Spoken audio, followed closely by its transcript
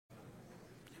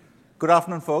Good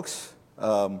afternoon, folks.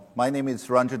 My name is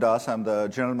Ranju Das. I'm the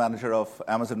General Manager of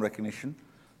Amazon Rekognition.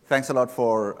 Thanks a lot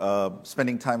for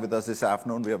spending time with us this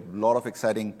afternoon. We have a lot of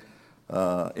exciting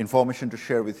information to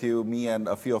share with you, me and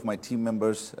a few of my team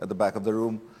members at the back of the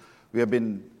room. We have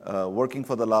been working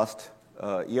for the last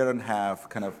year and a half,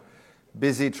 kind of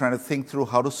busy trying to think through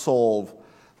how to solve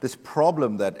this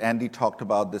problem that Andy talked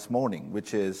about this morning,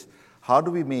 which is how do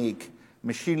we make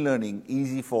machine learning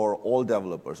easy for all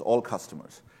developers, all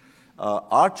customers.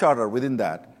 Our charter within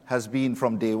that has been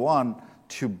from day one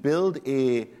to build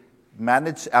a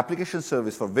managed application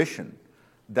service for vision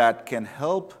that can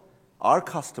help our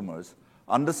customers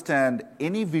understand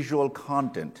any visual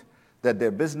content that their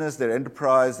business, their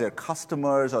enterprise, their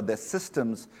customers, or their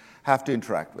systems have to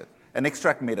interact with and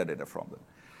extract metadata from them.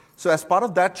 So as part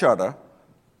of that charter,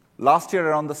 last year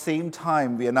around the same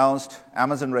time, we announced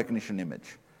Amazon Rekognition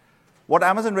Image. What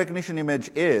Amazon Rekognition Image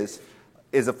is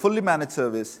a fully managed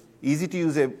service, easy to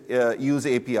use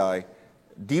API,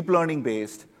 deep learning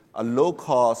based, a low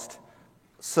cost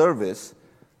service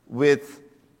with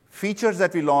features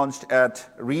that we launched at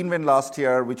re:Invent last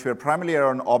year, which were primarily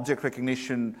around object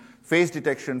recognition, face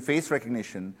detection, face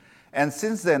recognition. And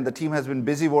since then, the team has been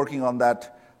busy working on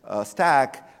that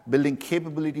stack, building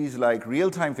capabilities like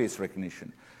real-time face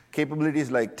recognition, capabilities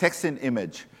like text in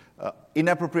image,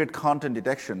 inappropriate content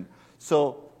detection.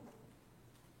 So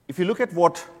if you look at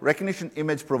what Rekognition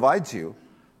Image provides you,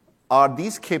 are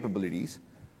these capabilities.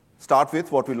 Start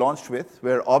with what we launched with,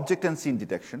 where object and scene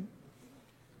detection,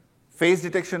 face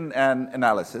detection and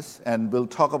analysis, and we'll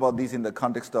talk about these in the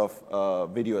context of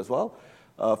video as well,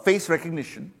 face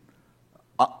recognition,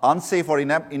 unsafe or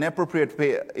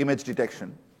inappropriate image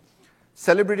detection,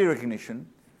 celebrity recognition,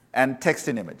 and text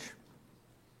in image.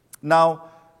 Now,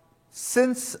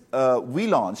 since we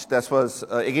launched, that was,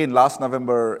 again, last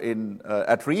November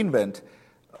at re:Invent,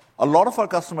 a lot of our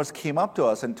customers came up to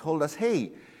us and told us,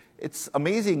 hey, it's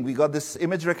amazing. We got this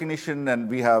image recognition, and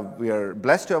we are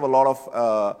blessed to have a lot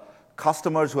of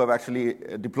customers who have actually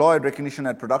deployed Rekognition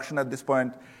at production at this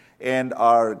point and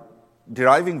are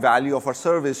deriving value of our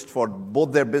service for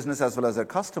both their business as well as their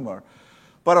customer.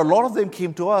 But a lot of them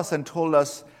came to us and told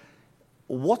us,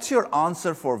 what's your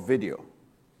answer for video?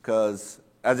 Because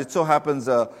as it so happens,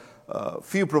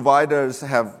 few providers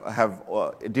have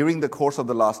during the course of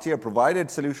the last year,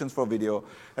 provided solutions for video,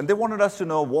 and they wanted us to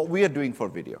know what we are doing for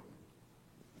video.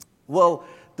 Well,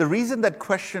 the reason that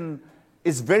question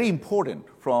is very important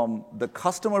from the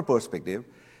customer perspective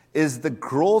is the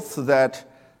growth that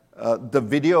the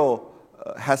video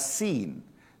has seen,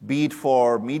 be it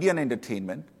for media and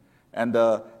entertainment, and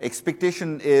the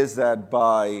expectation is that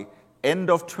by end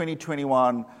of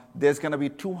 2021, there's going to be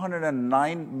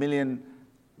 209 million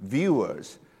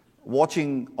viewers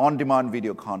watching on-demand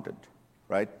video content,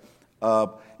 right?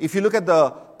 If you look at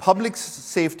the public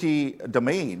safety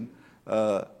domain,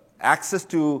 access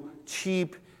to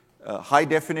cheap,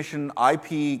 high-definition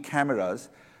IP cameras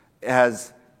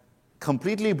has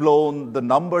completely blown the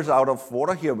numbers out of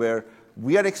water here, where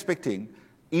we are expecting,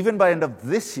 even by end of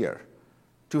this year,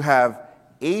 to have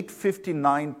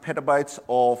 859 petabytes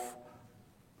of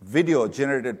video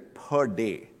generated per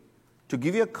day. To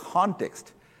give you a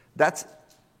context, that's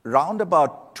round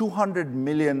about 200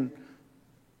 million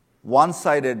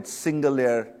one-sided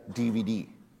single-layer DVD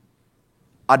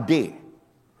a day,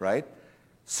 right?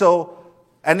 So,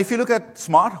 and if you look at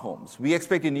smart homes, we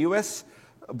expect in the US,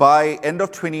 by end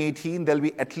of 2018, there'll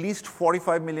be at least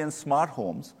 45 million smart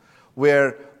homes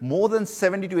where more than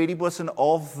 70 to 80%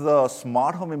 of the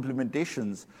smart home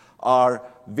implementations are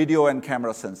video and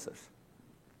camera sensors.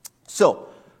 So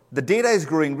the data is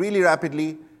growing really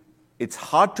rapidly. It's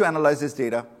hard to analyze this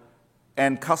data.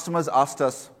 And customers asked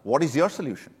us, what is your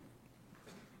solution?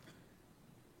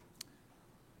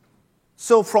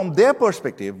 So from their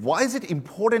perspective, why is it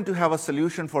important to have a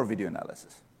solution for video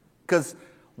analysis? Because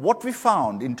what we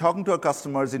found in talking to our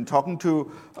customers, in talking to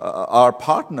our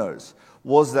partners,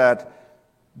 was that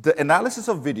the analysis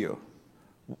of video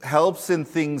helps in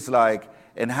things like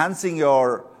enhancing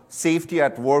your safety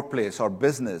at workplace or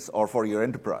business or for your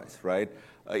enterprise, right?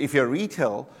 If you're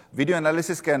retail, video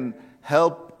analysis can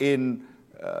help in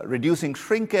reducing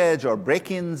shrinkage or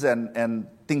break-ins and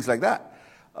things like that.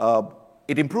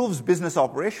 It improves business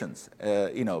operations,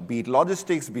 be it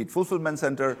logistics, be it fulfillment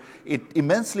center. It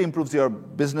immensely improves your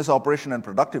business operation and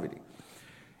productivity.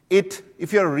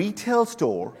 If you're a retail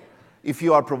store, if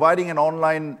you are providing an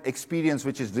online experience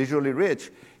which is visually rich,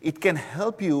 it can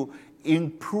help you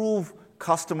improve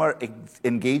customer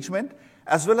engagement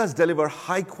as well as deliver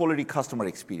high-quality customer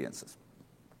experiences.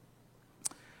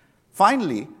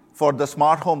 Finally, for the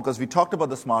smart home, because we talked about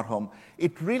the smart home,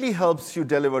 it really helps you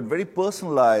deliver very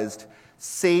personalized,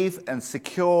 safe, and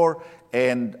secure,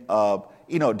 and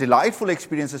delightful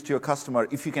experiences to your customer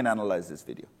if you can analyze this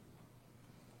video.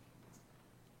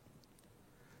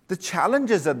 The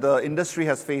challenges that the industry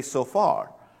has faced so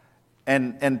far,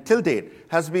 and till date,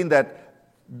 has been that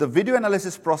the video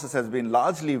analysis process has been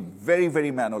largely very,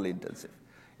 very manually intensive.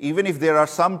 Even if there are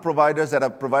some providers that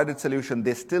have provided solutions,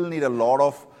 they still need a lot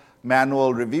of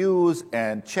manual reviews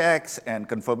and checks and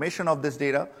confirmation of this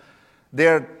data.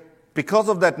 Because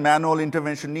of that manual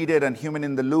intervention needed and human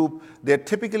in the loop, they're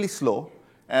typically slow.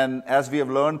 And as we have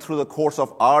learned through the course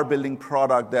of our building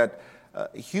product, that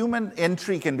human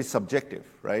entry can be subjective,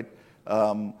 right?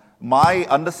 My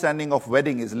understanding of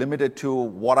wedding is limited to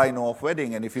what I know of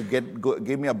wedding. And if you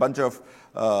give me a bunch of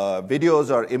videos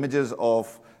or images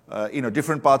of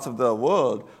different parts of the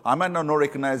world, I might not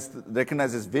recognize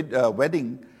this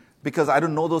wedding because I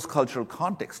don't know those cultural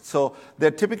contexts. So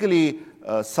they're typically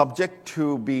subject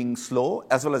to being slow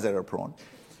as well as error prone.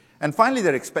 And finally,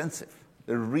 they're expensive.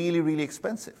 They're really, really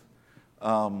expensive.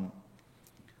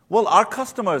 Well, our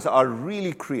customers are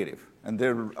really creative, and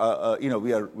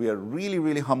we are really,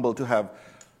 really humbled to have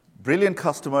brilliant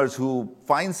customers who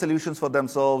find solutions for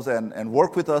themselves and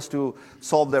work with us to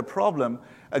solve their problem.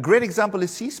 A great example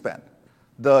is C-SPAN.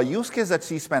 The use case that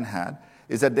C-SPAN had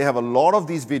is that they have a lot of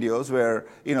these videos where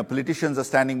politicians are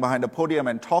standing behind a podium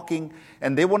and talking,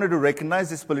 and they wanted to recognize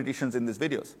these politicians in these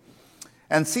videos.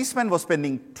 And C-SPAN was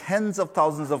spending tens of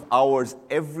thousands of hours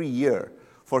every year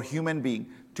for human being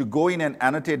to go in and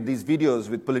annotate these videos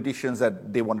with politicians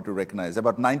that they wanted to recognize,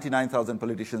 about 99,000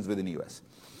 politicians within the US.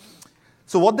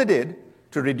 So what they did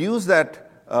to reduce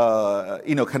that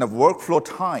kind of workflow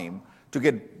time to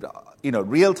get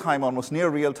real-time, almost near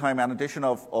real-time annotation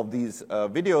of these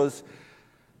videos,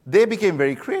 they became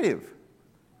very creative.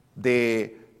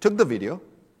 They took the video,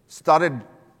 started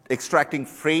extracting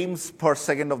frames per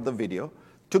second of the video,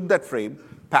 took that frame,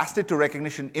 passed it to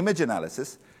recognition image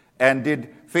analysis, and did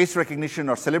face recognition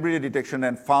or celebrity detection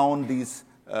and found these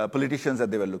politicians that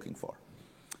they were looking for.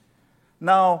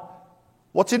 Now,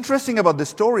 what's interesting about this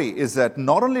story is that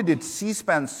not only did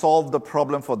C-SPAN solve the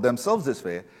problem for themselves this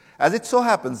way, as it so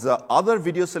happens, the other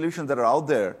video solutions that are out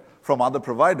there from other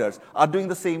providers are doing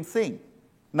the same thing.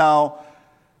 Now,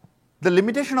 the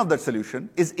limitation of that solution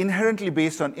is inherently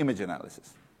based on image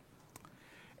analysis.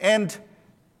 And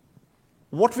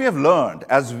what we have learned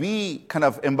as we kind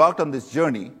of embarked on this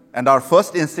journey, and our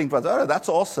first instinct was, oh, that's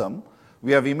awesome.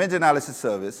 We have image analysis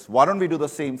service. Why don't we do the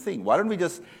same thing? Why don't we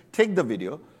just take the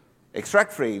video,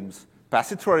 extract frames,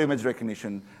 pass it through our image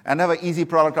recognition, and have an easy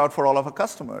product out for all of our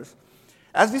customers?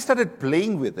 As we started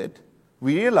playing with it,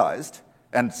 we realized,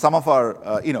 and some of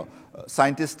our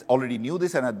scientists already knew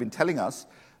this and had been telling us,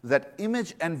 that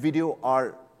image and video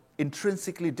are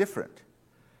intrinsically different.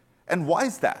 And why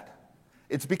is that?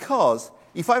 It's because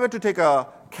if I were to take a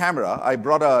camera, I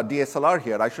brought a DSLR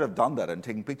here. I should have done that and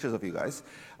taken pictures of you guys.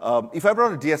 If I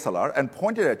brought a DSLR and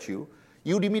pointed at you,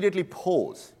 you'd immediately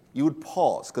pause. You would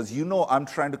pause because you know I'm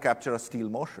trying to capture a still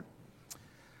motion.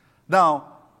 Now,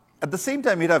 at the same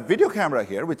time, you'd have video camera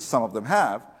here, which some of them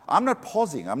have. I'm not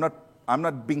pausing. I'm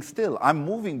not being still. I'm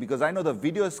moving because I know the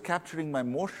video is capturing my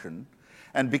motion.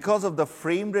 And because of the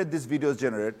frame rate this video is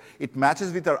generated, it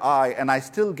matches with our eye, and I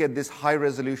still get this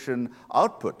high-resolution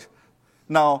output.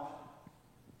 Now,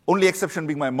 only exception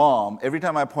being my mom. Every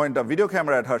time I point a video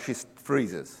camera at her, she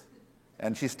freezes.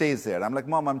 And she stays there. I'm like,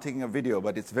 Mom, I'm taking a video,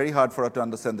 but it's very hard for her to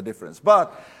understand the difference.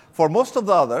 But for most of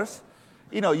the others,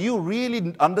 you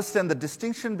really understand the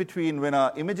distinction between when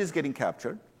an image is getting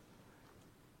captured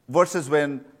versus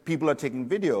when people are taking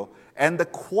video, and the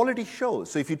quality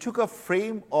shows. So if you took a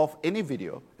frame of any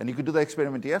video, and you could do the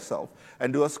experiment yourself,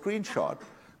 and do a screenshot,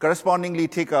 correspondingly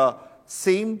take a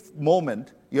same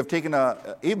moment, you have taken an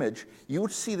image, you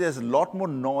would see there's a lot more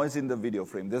noise in the video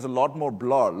frame. There's a lot more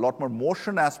blur, a lot more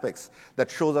motion aspects that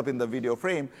shows up in the video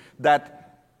frame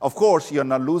that, of course, you're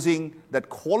not losing that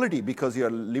quality because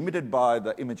you're limited by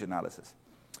the image analysis.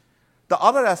 The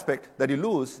other aspect that you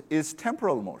lose is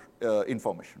temporal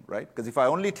information, right? Because if I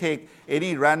only take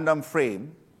any random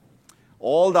frame,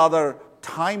 all the other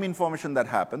time information that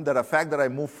happened, the fact that I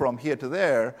moved from here to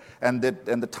there, and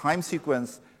the time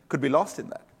sequence could be lost in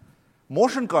that.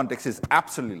 Motion context is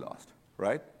absolutely lost,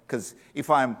 right? Because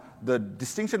the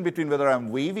distinction between whether I'm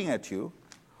waving at you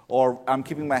or I'm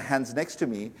keeping my hands next to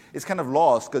me is kind of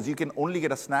lost because you can only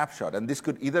get a snapshot. And this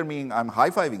could either mean I'm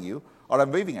high-fiving you or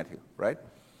I'm waving at you, right?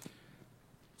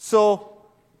 So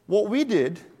what we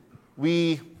did,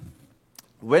 we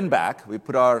went back, we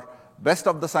put our best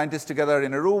of the scientists together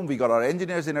in a room, we got our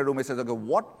engineers in a room, we said, okay,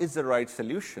 what is the right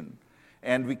solution?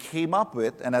 And we came up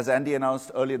with, and as Andy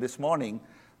announced earlier this morning,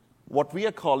 what we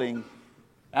are calling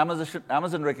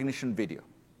Amazon Rekognition Video.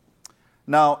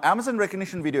 Now, Amazon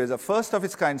Rekognition Video is a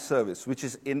first-of-its-kind service which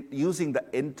is using the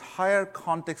entire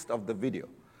context of the video,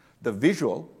 the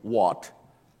visual, what,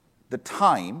 the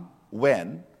time,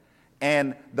 when,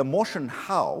 and the motion,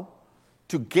 how,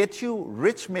 to get you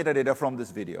rich metadata from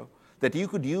this video that you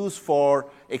could use for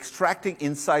extracting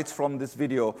insights from this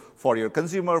video for your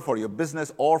consumer, for your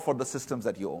business, or for the systems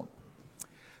that you own.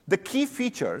 The key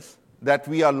features that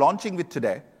we are launching with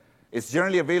today is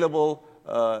generally available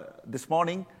this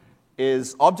morning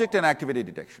is object and activity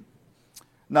detection.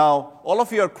 Now, all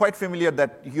of you are quite familiar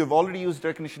that you've already used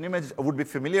recognition image, would be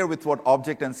familiar with what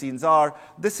object and scenes are.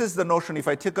 This is the notion. If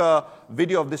I took a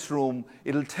video of this room,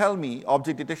 it'll tell me,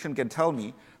 object detection can tell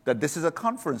me, that this is a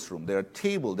conference room. There are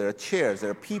tables, there are chairs,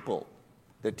 there are people,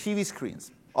 there are TV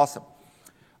screens. Awesome.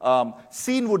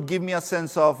 Scene would give me a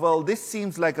sense of, well, this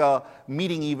seems like a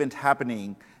meeting event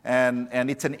happening, and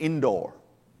it's an indoor.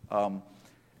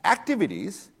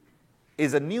 Activities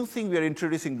is a new thing we are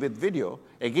introducing with video,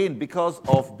 again, because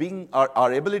of being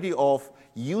our ability of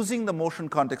using the motion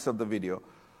context of the video.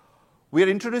 We are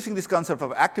introducing this concept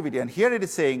of activity, and here it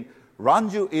is saying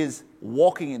Ranju is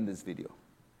walking in this video.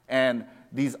 And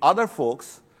these other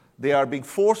folks, they are being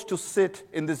forced to sit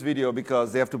in this video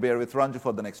because they have to bear with Ranju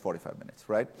for the next 45 minutes,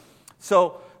 right?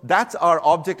 So that's our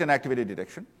object and activity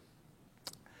detection.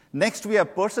 Next, we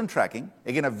have person tracking.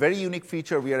 Again, a very unique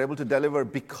feature we are able to deliver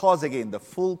because, again, the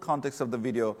full context of the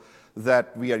video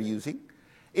that we are using.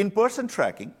 In person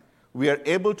tracking, we are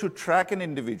able to track an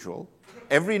individual,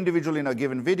 every individual in a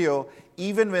given video,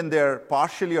 even when they're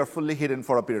partially or fully hidden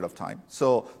for a period of time.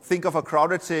 So think of a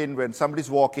crowded scene when somebody's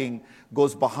walking,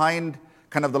 goes behind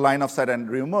kind of the line of sight and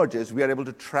reemerges. We are able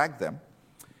to track them.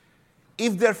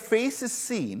 If their face is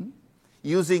seen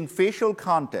using facial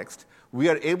context, we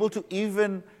are able to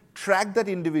even track that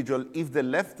individual if they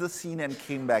left the scene and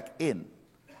came back in.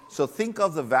 So think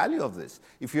of the value of this.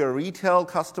 If you're a retail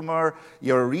customer,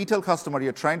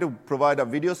 you're trying to provide a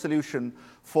video solution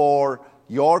for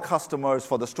your customers,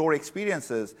 for the store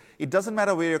experiences, it doesn't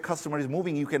matter where your customer is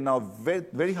moving, you can now very,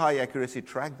 very high accuracy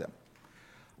track them.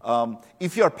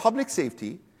 If you're public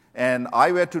safety, and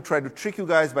I were to try to trick you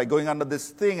guys by going under this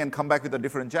thing and come back with a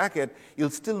different jacket, you'll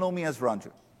still know me as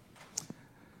Ranju.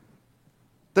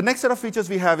 The next set of features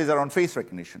we have is around face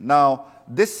recognition. Now,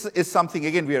 this is something,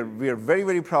 again, we are very,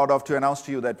 very proud of to announce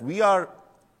to you that we are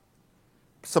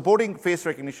supporting face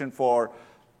recognition for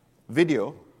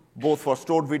video, both for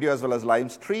stored video as well as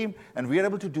live stream, and we are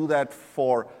able to do that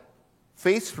for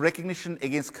face recognition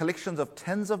against collections of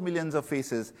tens of millions of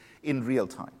faces in real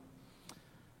time.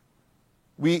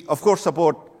 We, of course,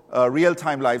 support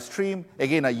real-time live stream,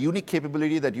 again, a unique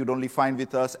capability that you'd only find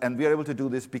with us, and we are able to do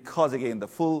this because, again, the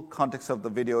full context of the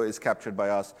video is captured by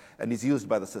us and is used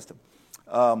by the system.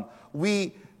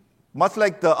 Much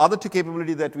like the other two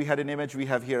capabilities that we had in image, we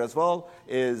have here as well,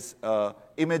 is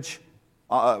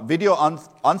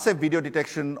unsafe video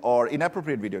detection or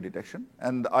inappropriate video detection.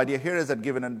 And the idea here is that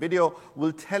given a video,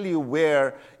 we'll tell you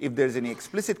where, if there's any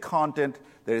explicit content,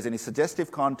 there is any suggestive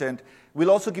content.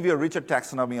 We'll also give you a richer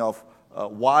taxonomy of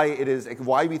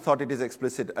why we thought it is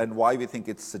explicit and why we think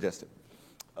it's suggestive.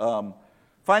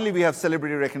 Finally, we have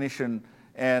celebrity recognition,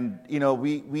 and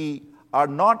we are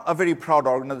not a very proud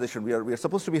organization. We are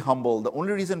supposed to be humble. The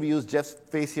only reason we use Jeff's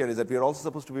face here is that we are also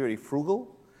supposed to be very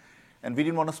frugal, and we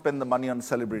didn't want to spend the money on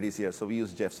celebrities here, so we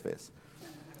use Jeff's face.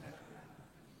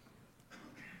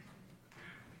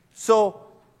 So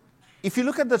if you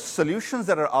look at the solutions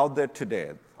that are out there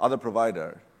today, other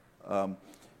provider,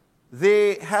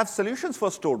 they have solutions for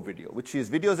stored video, which is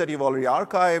videos that you've already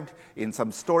archived in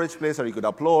some storage place or you could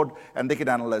upload, and they can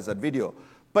analyze that video.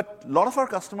 But a lot of our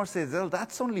customers say, well,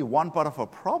 that's only one part of our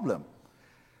problem.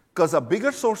 Because a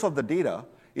bigger source of the data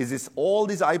is all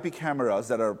these IP cameras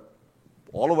that are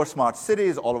all over smart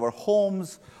cities, all over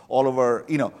homes, all over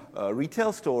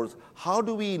retail stores. How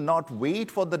do we not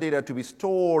wait for the data to be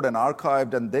stored and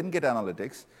archived and then get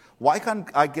analytics? Why can't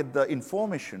I get the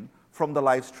information from the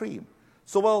live stream?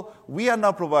 So, well, we are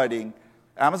now providing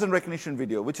Amazon Rekognition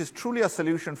Video, which is truly a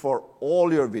solution for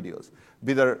all your videos,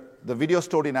 be the video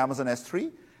stored in Amazon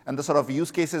S3, and the sort of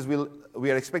use cases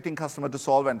we are expecting customers to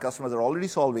solve, and customers are already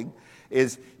solving,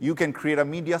 is you can create a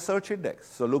media search index.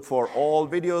 So look for all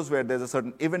videos where there's a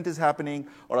certain event is happening,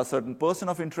 or a certain person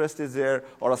of interest is there,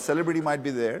 or a celebrity might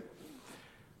be there.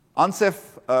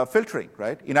 Unsafe filtering,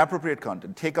 right? Inappropriate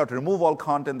content. Take out, remove all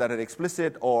content that are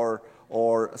explicit or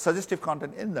suggestive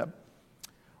content in them.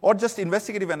 Or just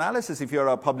investigative analysis if you're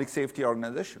a public safety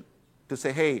organization. to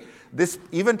say, hey, this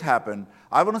event happened.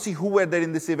 I want to see who were there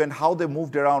in this event, how they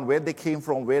moved around, where they came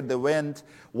from, where they went,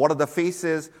 what are the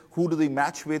faces, who do they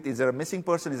match with, is there a missing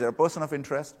person, is there a person of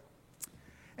interest?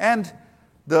 And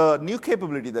the new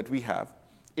capability that we have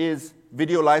is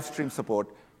video live stream support,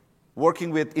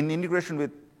 working in integration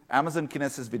with Amazon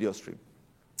Kinesis Video Stream.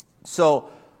 So,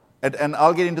 and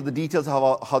I'll get into the details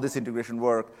of how this integration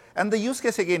works. And the use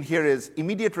case again here is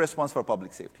immediate response for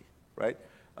public safety, right?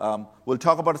 We'll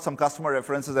talk about some customer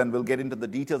references and we'll get into the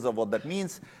details of what that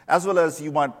means, as well as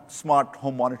you want smart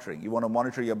home monitoring. You want to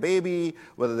monitor your baby,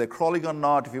 whether they're crawling or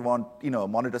not. If you want,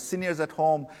 monitor seniors at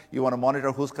home, you want to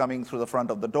monitor who's coming through the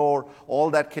front of the door. All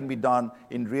that can be done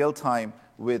in real time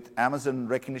with Amazon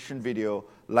Rekognition Video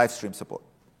live stream support.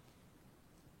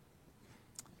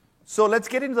 So let's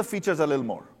get into the features a little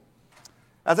more.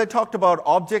 As I talked about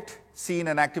object, scene,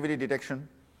 and activity detection,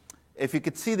 if you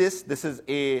could see this is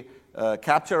a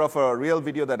capture of a real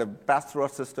video that have passed through our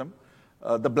system.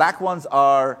 The black ones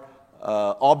are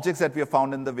objects that we have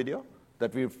found in the video,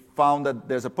 that we've found that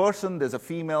there's a person, there's a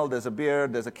female, there's a beer,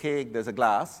 there's a cake, there's a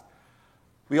glass.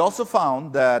 We also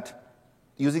found that,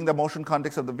 using the motion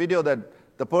context of the video, that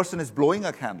the person is blowing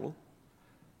a candle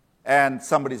and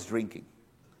somebody's drinking.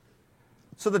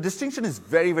 So the distinction is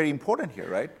very, very important here,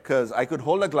 right? Because I could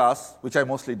hold a glass, which I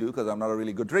mostly do because I'm not a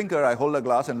really good drinker. I hold a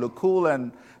glass and look cool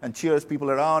and cheers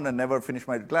people around and never finish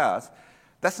my glass.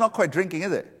 That's not quite drinking,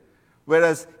 is it?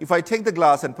 Whereas if I take the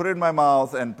glass and put it in my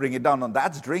mouth and bring it down,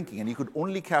 that's drinking. And you could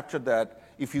only capture that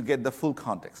if you get the full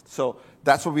context. So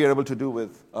that's what we are able to do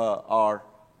with our.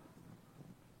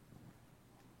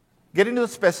 Get into the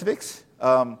specifics.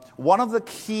 One of the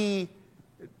key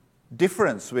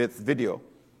difference with video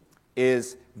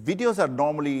is videos are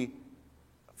normally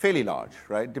fairly large,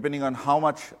 right? Depending on how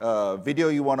much video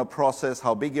you want to process,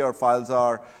 how big your files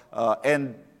are,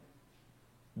 and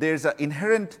there's an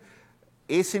inherent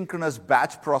asynchronous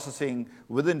batch processing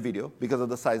within video because of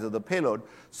the size of the payload.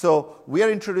 So we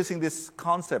are introducing this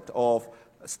concept of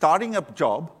starting a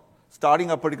job,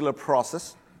 starting a particular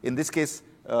process. In this case,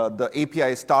 the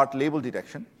API start label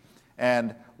detection.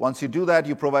 And once you do that,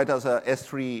 you provide us a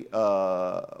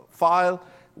S3 file.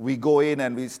 We go in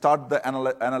and we start the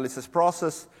analysis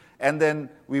process, and then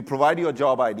we provide you a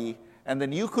job ID, and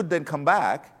then you could then come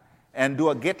back and do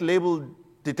a get label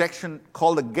detection,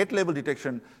 called the get label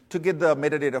detection, to get the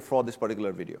metadata for this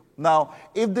particular video. Now,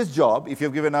 if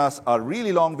you've given us a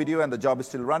really long video and the job is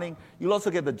still running, you'll also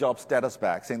get the job status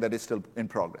back, saying that it's still in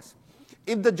progress.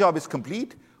 If the job is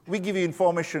complete, we give you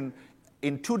information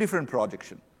in two different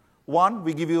projections. One,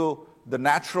 we give you the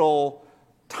natural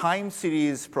time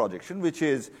series projection, which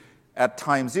is at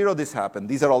time 0 this happened.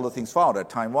 These are all the things found. At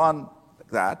time 1,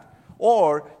 that.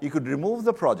 Or you could remove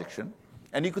the projection,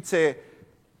 and you could say,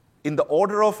 in the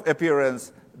order of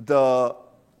appearance, the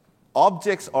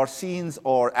objects or scenes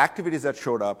or activities that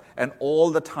showed up, and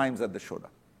all the times that they showed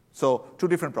up. So two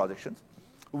different projections.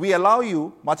 We allow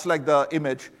you, much like the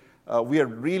image, we are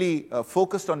really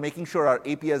focused on making sure our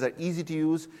APIs are easy to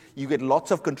use. You get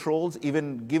lots of controls.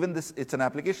 Even given this, it's an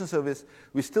application service,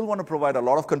 we still want to provide a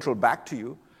lot of control back to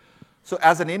you. So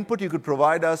as an input, you could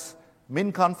provide us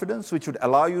min confidence, which would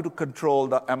allow you to control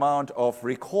the amount of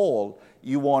recall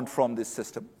you want from this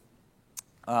system.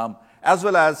 As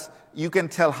well as you can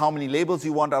tell how many labels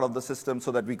you want out of the system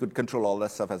so that we could control all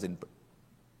that stuff as input.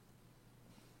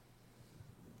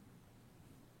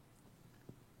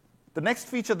 The next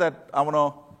feature that I want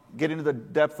to get into the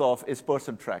depth of is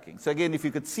person tracking. So again, if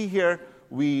you could see here,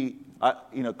 we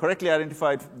correctly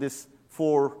identified this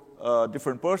 4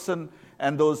 different person,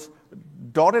 and those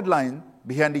dotted line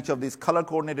behind each of these,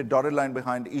 color-coordinated dotted line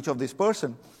behind each of these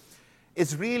person,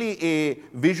 is really a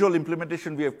visual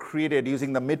implementation we have created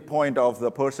using the midpoint of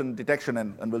the person detection,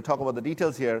 and we'll talk about the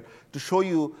details here, to show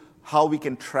you how we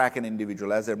can track an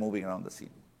individual as they're moving around the scene.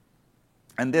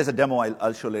 And there's a demo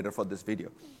I'll show later for this video.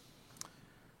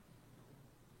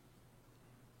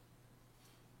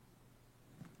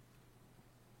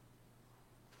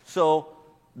 So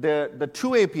the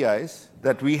two APIs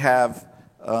that we have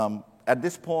at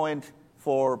this point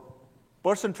for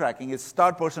person tracking is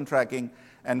start person tracking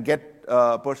and get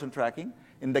person tracking.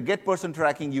 In the get person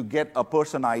tracking, you get a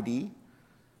person ID.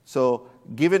 So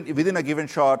within a given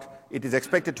shot, it is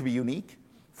expected to be unique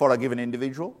for a given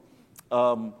individual.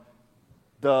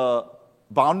 The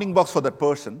bounding box for that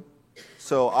person.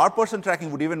 So our person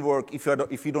tracking would even work if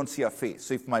you don't see a face.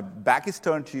 So if my back is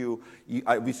turned to you,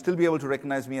 we still be able to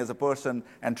recognize me as a person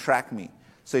and track me.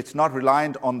 So it's not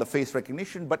reliant on the face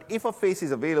recognition, but if a face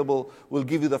is available, we'll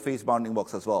give you the face bounding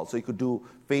box as well. So you could do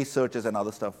face searches and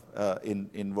other stuff in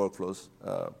workflows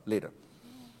later.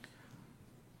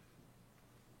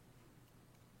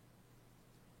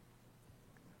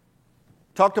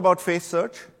 Talked about face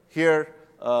search. Here,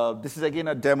 this is again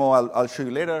a demo I'll show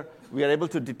you later. We are able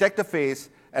to detect a face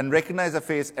and recognize a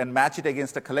face and match it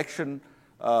against a collection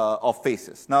of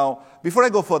faces. Now, before I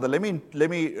go further, let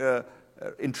me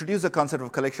introduce the concept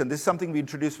of collection. This is something we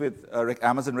introduced with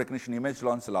Amazon Rekognition Image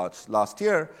launch last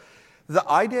year. The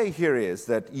idea here is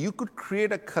that you could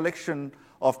create a collection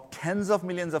of tens of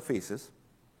millions of faces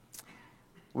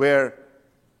where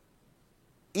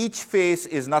each face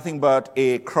is nothing but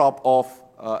a crop of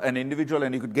an individual,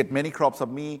 and you could get many crops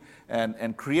of me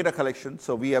and create a collection.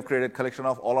 So we have created a collection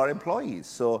of all our employees.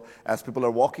 So as people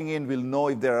are walking in, we'll know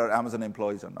if there are Amazon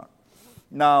employees or not.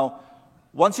 Now,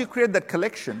 once you create that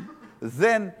collection,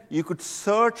 then you could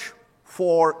search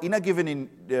for, in a given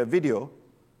video,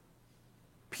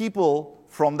 people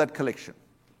from that collection.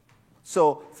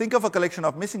 So think of a collection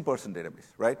of missing person database,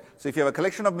 right? So if you have a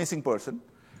collection of missing person,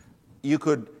 you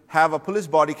could have a police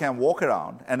body cam walk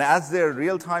around, and as they're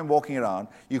real-time walking around,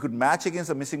 you could match against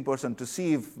a missing person to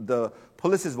see if the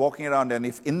police is walking around and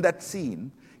if in that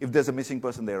scene, if there's a missing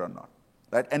person there or not,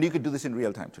 right? And you could do this in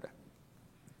real time today.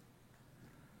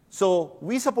 So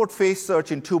we support face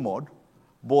search in two modes,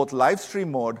 both live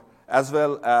stream mode as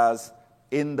well as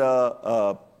in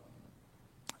the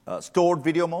stored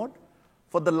video mode.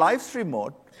 For the live stream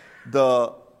mode,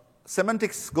 the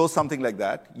semantics goes something like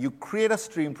that. You create a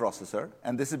stream processor,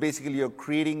 and this is basically you're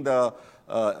creating the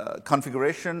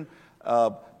configuration.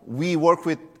 We work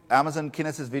with Amazon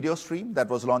Kinesis video stream that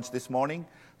was launched this morning.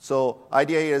 So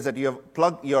idea here is that you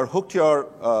have hooked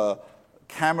your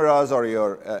cameras or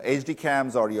your HD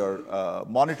cams or your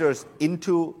monitors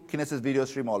into Kinesis video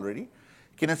stream already.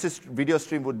 Kinesis video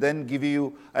stream would then give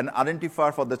you an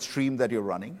identifier for the stream that you're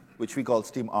running, which we call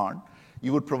stream ARN.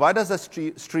 You would provide us a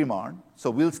stream ARN, so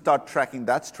we'll start tracking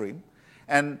that stream.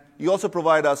 And you also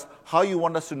provide us how you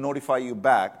want us to notify you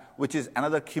back, which is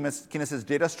another Kinesis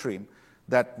data stream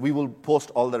that we will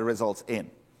post all the results in.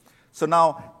 So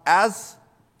now, as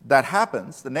that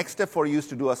happens, the next step for you is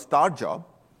to do a start job.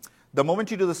 The moment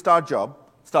you do the start job,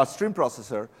 start stream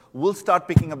processor, we'll start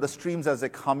picking up the streams as they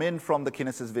come in from the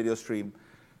Kinesis video stream,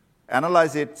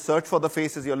 analyze it, search for the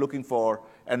faces you're looking for,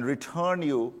 and return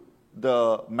you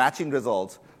the matching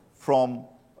results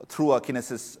through a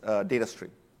Kinesis data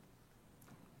stream.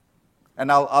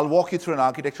 And I'll walk you through an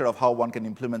architecture of how one can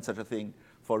implement such a thing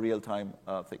for real-time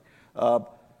thing.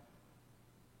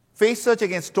 Face search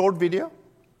against stored video.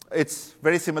 It's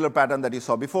very similar pattern that you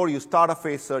saw before. You start a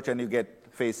face search and you get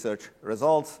face search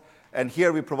results. And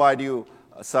here we provide you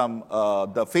some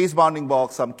the face bounding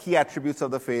box, some key attributes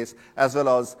of the face, as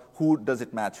well as who does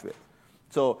it match with.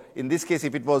 So in this case,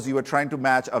 if it was you were trying to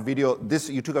match a video,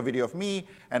 you took a video of me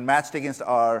and matched against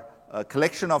our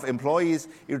collection of employees,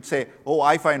 you'd say, oh,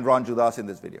 I find Ranju Das in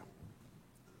this video.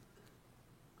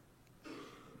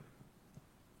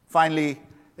 Finally,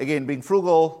 again, being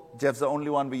frugal, Jeff's the only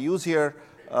one we use here.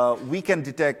 We can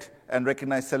detect and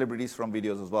recognize celebrities from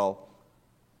videos as well.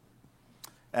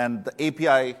 And the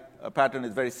API pattern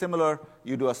is very similar.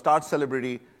 You do a start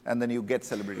celebrity, and then you get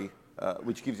celebrity,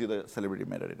 which gives you the celebrity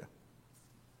metadata.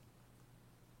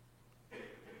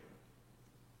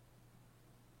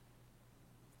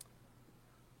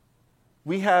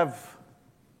 We have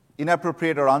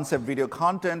inappropriate or unsafe video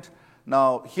content.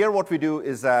 Now, here what we do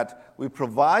is that we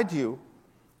provide you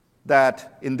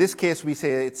that, in this case, we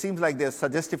say it seems like there's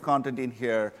suggestive content in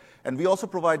here, and we also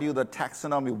provide you the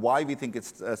taxonomy, why we think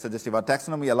it's suggestive. Our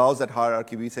taxonomy allows that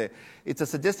hierarchy. We say it's a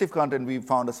suggestive content we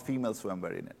found as female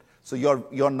swimwear in it. So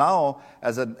you're now,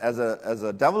 as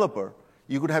a developer,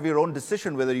 you could have your own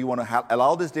decision whether you want to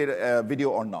allow this data video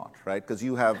or not, right? Because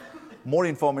you have more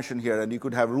information here, and you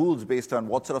could have rules based on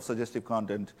what sort of suggestive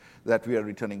content that we are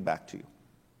returning back to you.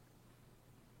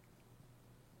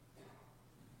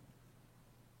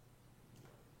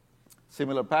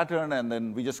 Similar pattern, and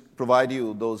then we just provide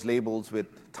you those labels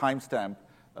with timestamp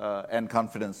and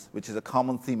confidence, which is a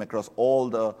common theme across all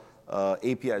the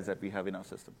APIs that we have in our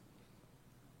system.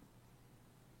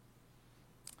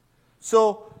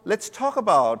 So let's talk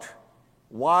about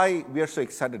why we are so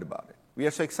excited about it. We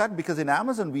are so excited because in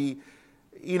Amazon,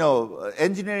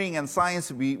 engineering and science,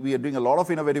 we are doing a lot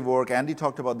of innovative work. Andy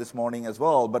talked about this morning as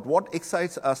well. But what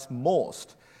excites us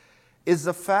most is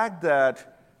the fact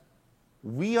that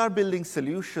we are building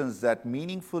solutions that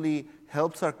meaningfully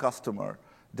helps our customer,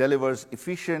 delivers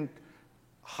efficient,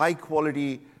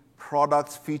 high-quality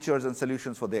products, features, and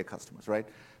solutions for their customers, right?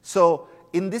 So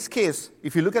in this case,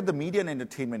 if you look at the media and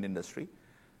entertainment industry,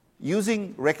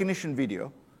 using Rekognition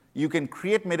video, you can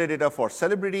create metadata for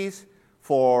celebrities,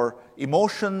 for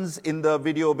emotions in the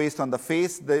video based on the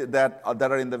face that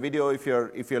are in the video. If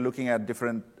you're looking at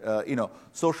different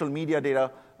social media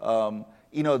data,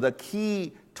 the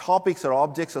key topics or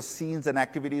objects or scenes and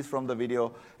activities from the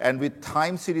video. And with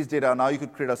time series data, now you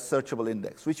could create a searchable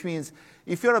index, which means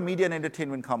if you're a media and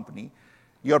entertainment company,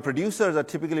 your producers are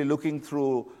typically looking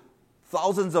through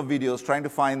thousands of videos trying to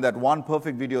find that one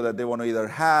perfect video that they want to either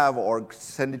have or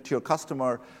send it to your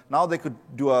customer. Now they could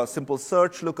do a simple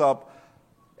search lookup,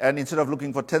 and instead of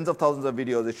looking for tens of thousands of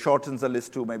videos, it shortens the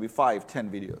list to maybe 5, 10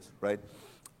 videos, right?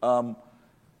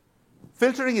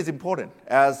 Filtering is important.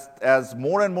 As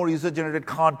more and more user-generated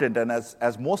content, and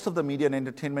as most of the media and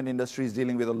entertainment industry is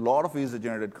dealing with a lot of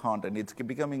user-generated content, it's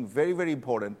becoming very, very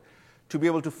important to be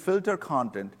able to filter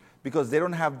content because they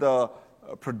don't have the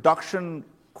production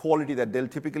quality that they'll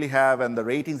typically have and the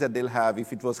ratings that they'll have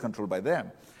if it was controlled by them.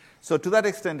 So to that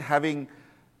extent, having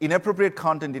inappropriate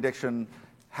content detection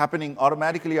happening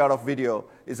automatically out of video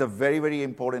is a very, very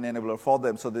important enabler for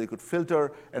them so that they could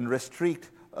filter and restrict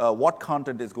what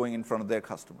content is going in front of their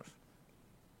customers.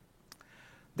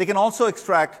 They can also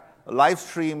extract live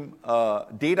stream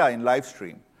data in live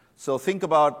stream. So think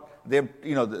about the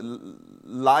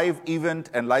live event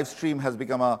and live stream has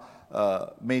become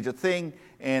a major thing.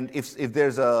 And if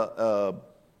there's a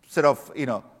set of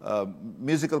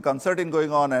musical concerting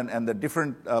going on and the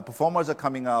different performers are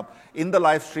coming up in the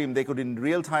live stream, they could in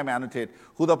real time annotate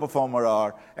who the performer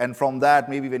are, and from that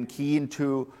maybe even key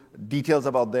into details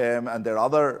about them and their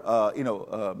other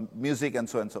music and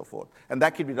so on and so forth. And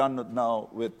that can be done now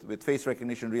with face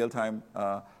recognition, real time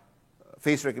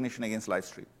face recognition against live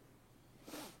stream.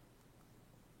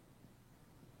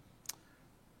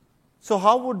 So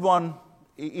how would one,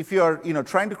 if you're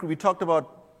trying to, we talked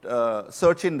about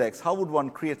search index, how would one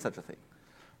create such a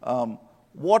thing?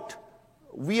 What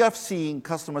we are seeing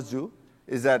customers do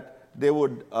is that they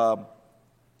would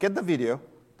get the video.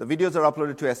 The videos are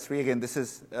uploaded to S3. Again, this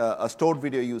is a stored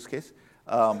video use case.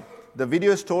 The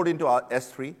video is stored into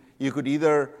S3. You could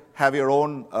either have your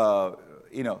own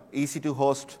EC2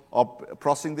 host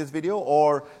processing this video,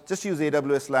 or just use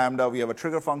AWS Lambda. We have a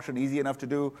trigger function, easy enough to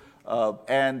do,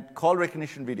 and call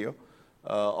recognition video,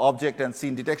 object and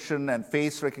scene detection, and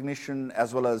face recognition,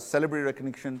 as well as celebrity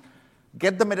recognition.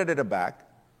 Get the metadata back,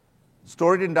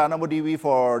 store it in DynamoDB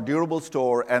for durable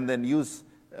store, and then use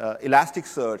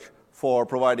Elasticsearch for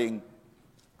providing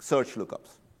search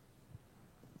lookups.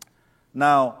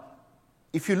 Now,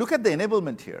 if you look at the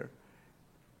enablement here,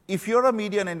 if you're a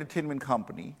media and entertainment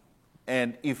company,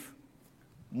 and if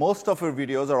most of your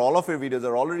videos or all of your videos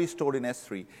are already stored in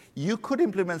S3, you could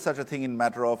implement such a thing in a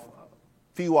matter of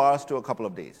few hours to a couple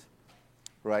of days,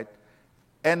 right?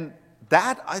 And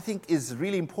that, I think, is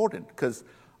really important, because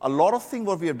a lot of things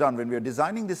what we have done when we are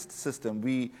designing this system,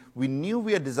 we knew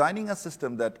we are designing a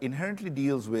system that inherently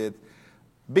deals with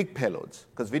big payloads,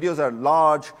 because videos are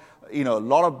large, a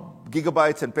lot of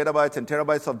gigabytes and petabytes and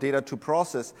terabytes of data to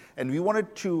process, and we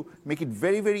wanted to make it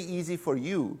very, very easy for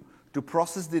you to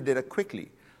process the data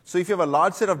quickly. So if you have a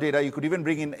large set of data, you could even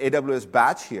bring in AWS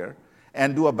Batch here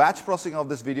and do a batch processing of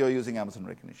this video using Amazon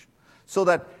Rekognition. So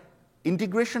that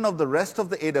integration of the rest of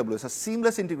the AWS, a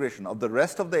seamless integration of the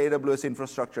rest of the AWS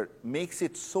infrastructure, makes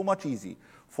it so much easy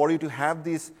for you to have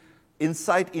this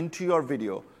insight into your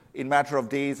video in a matter of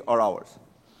days or hours.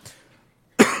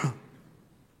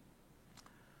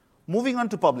 Moving on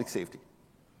to public safety.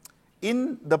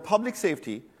 In the public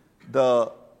safety,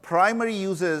 the primary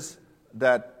uses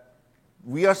that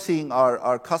we are seeing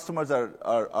our customers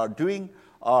are doing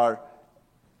are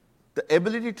the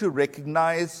ability to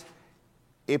recognize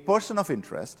a person of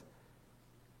interest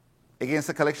against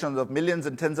a collection of millions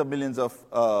and tens of millions of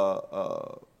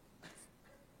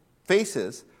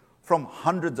faces from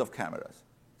hundreds of cameras.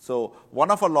 So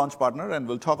one of our launch partners, and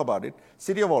we'll talk about it,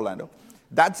 City of Orlando,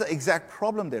 that's the exact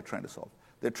problem they're trying to solve.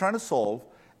 They're trying to solve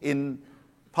in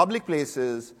public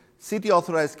places,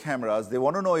 city-authorized cameras. They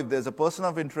want to know if there's a person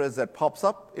of interest that pops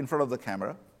up in front of the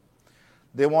camera.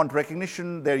 They want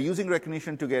recognition. They're using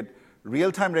recognition to get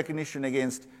real-time recognition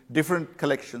against different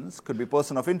collections. Could be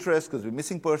person of interest, could be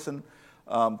missing person,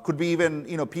 could be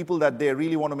even people that they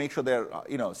really want to make sure they're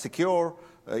secure,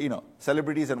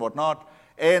 celebrities and whatnot.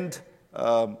 And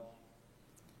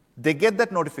they get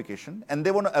that notification, and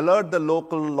they want to alert the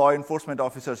local law enforcement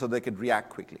officer so they can react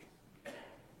quickly.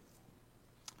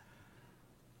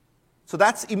 So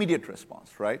that's immediate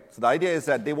response, right? So the idea is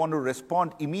that they want to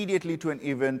respond immediately to an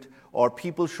event or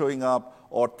people showing up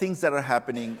or things that are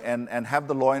happening and have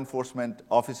the law enforcement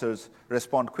officers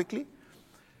respond quickly.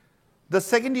 The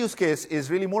second use case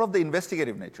is really more of the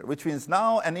investigative nature, which means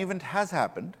now an event has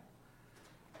happened,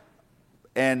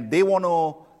 and they want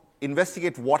to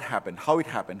investigate what happened, how it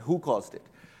happened, who caused it.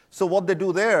 So what they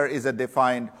do there is that they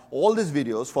find all these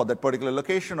videos for that particular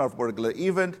location or particular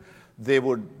event.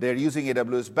 They're using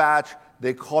AWS Batch.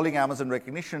 they're calling Amazon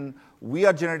Rekognition. We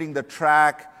are generating the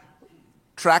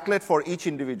tracklet for each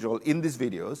individual in these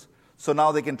videos. So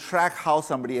now they can track how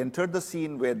somebody entered the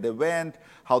scene, where they went,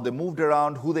 how they moved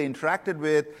around, who they interacted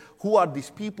with, who are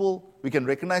these people. We can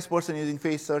recognize person using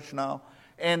face search now.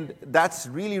 And that's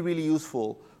really, really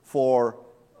useful for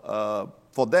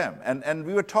them. And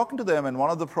we were talking to them, and one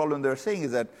of the problems they were saying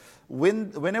is that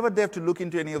whenever they have to look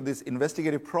into any of this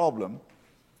investigative problem,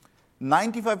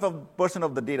 95%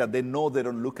 of the data they know they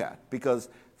don't look at, because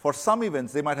for some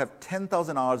events they might have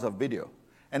 10,000 hours of video.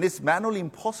 And it's manually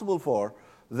impossible for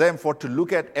them to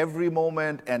look at every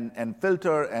moment and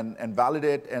filter and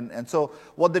validate. And so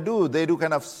what they do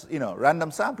kind of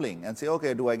random sampling and say,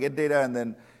 okay, do I get data? And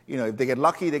then if they get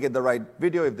lucky, they get the right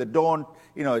video. If they don't,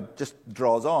 it just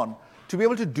draws on. To be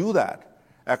able to do that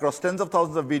across tens of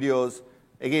thousands of videos,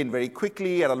 again, very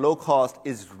quickly at a low cost,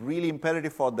 is really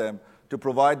imperative for them to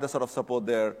provide the sort of support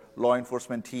their law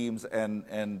enforcement teams and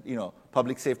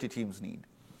public safety teams need.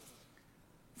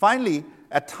 Finally,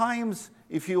 at times,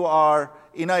 if you are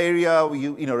in an area,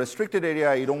 restricted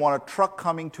area, you don't want a truck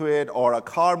coming to it or a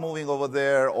car moving over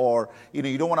there, or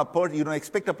you don't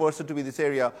expect a person to be in this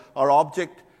area, our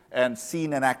object and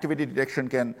scene and activity detection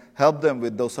can help them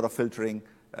with those sort of filtering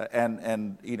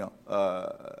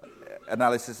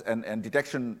analysis and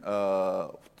detection,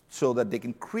 so that they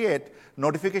can create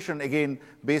notification again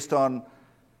based on,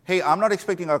 hey, I'm not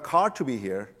expecting our car to be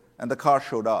here, and the car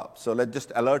showed up. So let's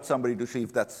just alert somebody to see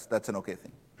if that's an okay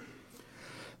thing.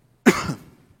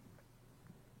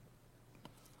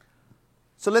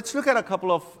 So let's look at a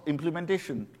couple of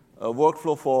implementation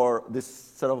workflow for this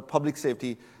sort of public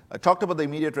safety. I talked about the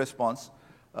immediate response.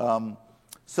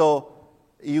 So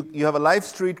you have a live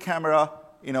street camera.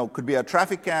 Could be a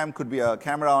traffic cam, could be a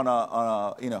camera on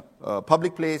a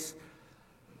public place.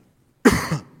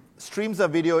 Streams a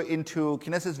video into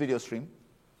Kinesis Video Stream.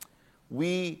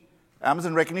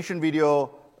 Amazon Rekognition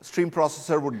Video Stream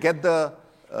Processor would get the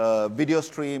video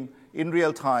stream in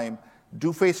real time,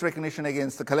 do face recognition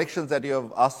against the collections that you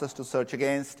have asked us to search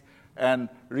against, and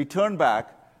return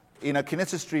back in a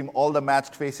Kinesis stream all the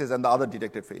matched faces and the other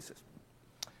detected faces.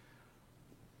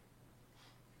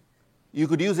 You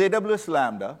could use AWS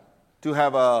Lambda to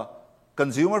have a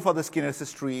consumer for this Kinesis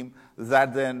stream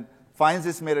that then finds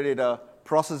this metadata,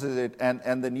 processes it,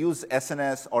 and then use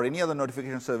SNS or any other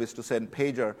notification service to send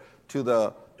pager to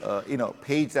the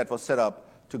page that was set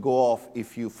up to go off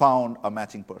if you found a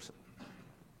matching person.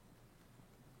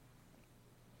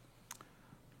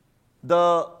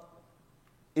 The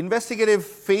investigative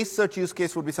face search use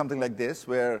case would be something like this,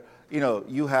 where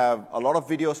you have a lot of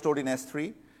video stored in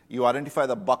S3. You identify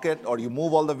the bucket, or you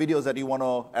move all the videos that you want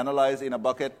to analyze in a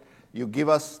bucket. You give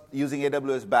us, using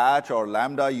AWS Batch or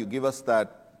Lambda, you give us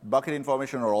that bucket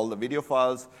information or all the video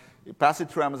files. You pass it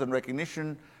through Amazon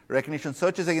Rekognition. Rekognition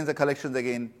searches against the collections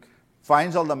again,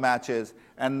 finds all the matches,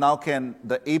 and now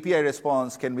the API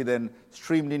response can be then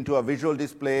streamed into a visual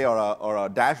display or a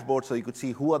dashboard, so you could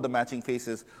see who are the matching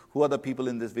faces, who are the people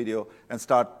in this video, and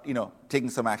start taking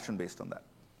some action based on that.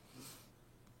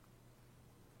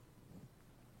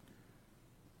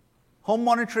 Home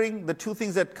monitoring, the two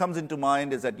things that comes into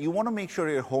mind is that you want to make sure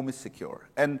your home is secure.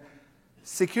 And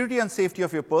security and safety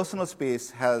of your personal space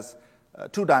has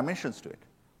two dimensions to it.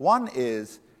 One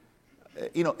is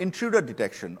intruder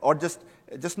detection, or just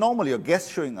normally your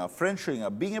guests showing up, friends showing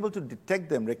up, being able to detect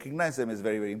them, recognize them is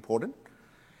very, very important.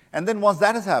 And then once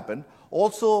that has happened,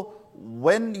 also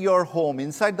when you're home,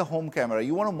 inside the home camera,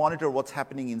 you want to monitor what's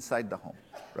happening inside the home,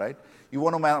 right? You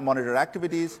want to monitor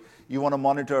activities, you want to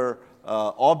monitor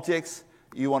objects,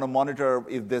 you want to monitor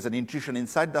if there's an intrusion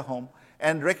inside the home.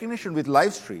 And Rekognition with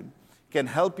Livestream can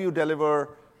help you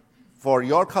deliver for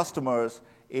your customers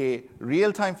a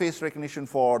real-time face recognition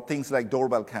for things like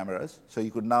doorbell cameras. So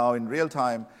you could now, in real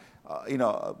time,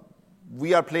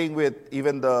 we are playing with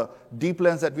even the deep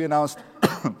lens that we announced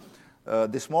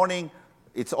this morning.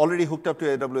 It's already hooked up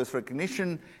to AWS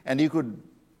Rekognition, and you could,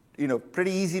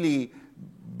 pretty easily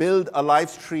build a live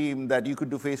stream that you could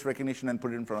do face recognition and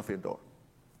put it in front of your door.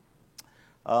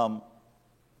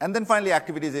 And then finally,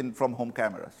 activities from home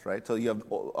cameras, right? So you have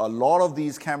a lot of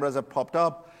these cameras have popped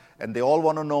up, and they all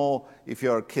want to know if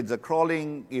your kids are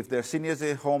crawling, if they're seniors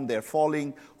at home, they're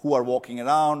falling, who are walking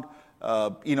around,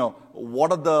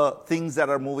 what are the things that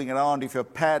are moving around, if your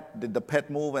pet, did the pet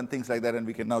move, and things like that, and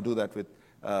we can now do that with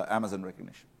Amazon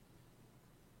Rekognition.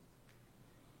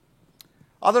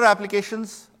 Other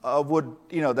applications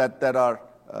that are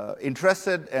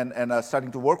interested and are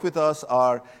starting to work with us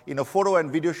are photo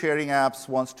and video sharing apps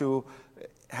wants to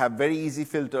have very easy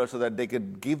filters so that they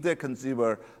could give their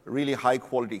consumer really high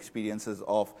quality experiences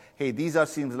of, hey, these are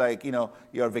seems like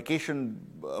your vacation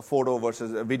photo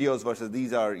versus videos versus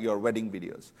these are your wedding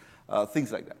videos,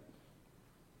 things like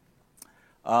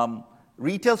that.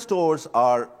 Retail stores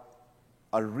are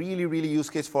a really, really use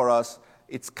case for us.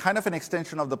 It's kind of an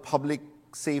extension of the public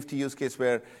safety use case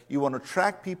where you want to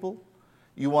track people.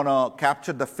 You want to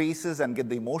capture the faces and get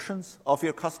the emotions of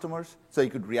your customers so you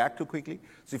could react to quickly.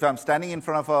 So if I'm standing in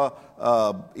front of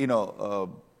a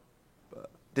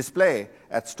display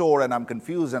at store and I'm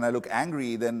confused and I look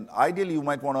angry, then ideally you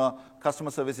might want a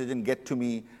customer service agent get to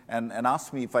me and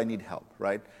ask me if I need help,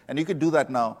 right? And you could do that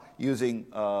now using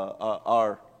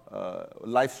our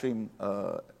live stream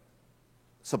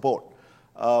support.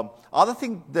 Other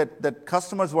thing that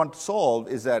customers want to solve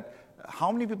is that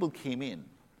how many people came in?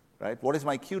 Right? What is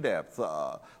my queue depth?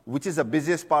 Which is the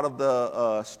busiest part of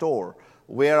the store?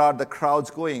 Where are the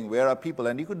crowds going? Where are people?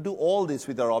 And you could do all this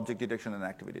with our object detection and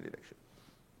activity detection.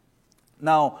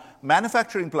 Now,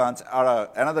 manufacturing plants are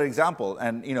another example.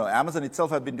 And Amazon itself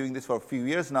has been doing this for a few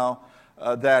years now,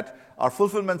 that our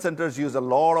fulfillment centers use a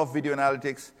lot of video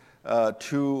analytics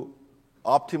to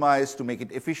optimize, to make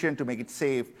it efficient, to make it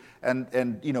safe.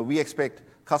 And we expect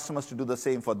customers to do the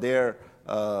same for their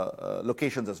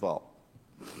locations as well.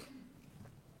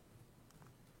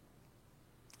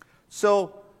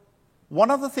 So one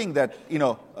other thing that,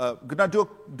 gonna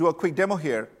do a quick demo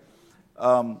here.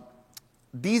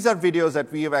 These are videos that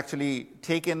we have actually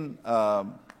taken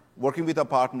working with our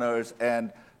partners,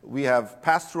 and we have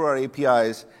passed through our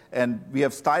APIs, and we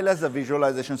have stylized the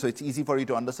visualization so it's easy for you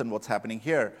to understand what's happening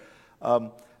here.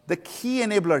 The key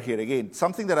enabler here, again,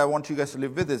 something that I want you guys to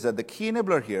live with is that the key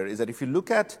enabler here is that if you look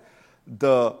at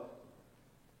the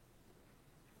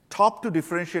top two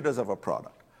differentiators of our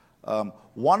product,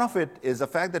 one of it is the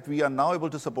fact that we are now able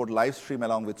to support live stream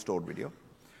along with stored video.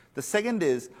 The second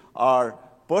is our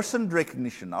person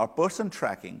recognition, our person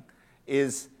tracking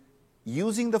is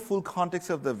using the full context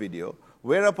of the video,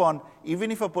 whereupon even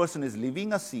if a person is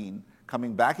leaving a scene,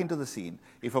 coming back into the scene,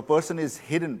 if a person is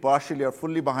hidden partially or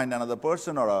fully behind another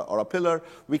person or a pillar,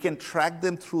 we can track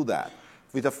them through that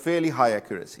with a fairly high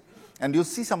accuracy. And you'll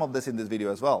see some of this in this video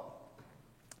as well.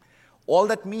 All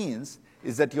that means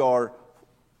is that your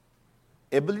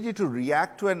ability to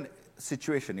react to a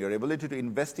situation, your ability to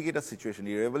investigate a situation,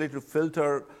 your ability to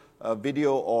filter a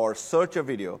video or search a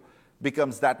video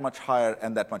becomes that much higher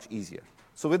and that much easier.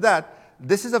 So with that,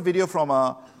 this is a video from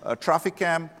a traffic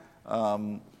cam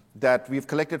that we've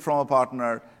collected from a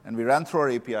partner, and we ran through our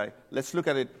API. Let's look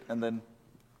at it and then.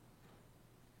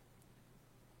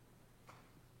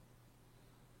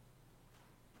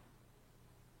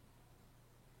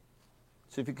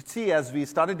 So if you could see, as we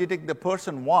started detecting the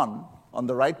person one on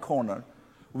the right corner,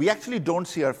 we actually don't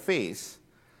see her face,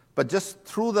 but just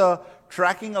through the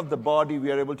tracking of the body,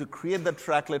 we are able to create the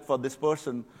tracklet for this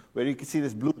person where you can see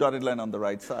this blue dotted line on the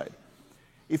right side.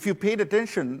 If you paid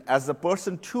attention, as the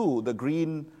person two, the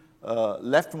green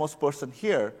leftmost person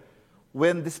here,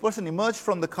 when this person emerged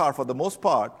from the car, for the most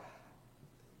part,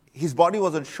 his body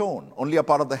wasn't shown. Only a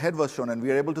part of the head was shown, and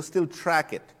we are able to still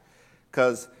track it.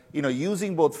 Because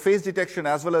using both face detection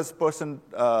as well as person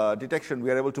detection, we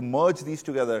are able to merge these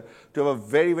together to have a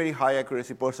very, very high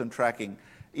accuracy person tracking,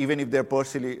 even if they're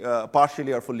partially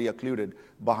or fully occluded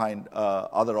behind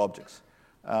other objects.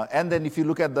 And then if you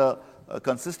look at the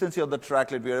consistency of the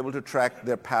tracklet, we are able to track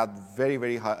their path very,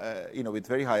 very high, with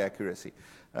very high accuracy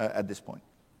at this point.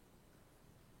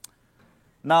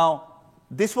 Now,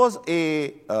 this was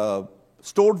a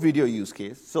stored video use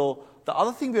case. So the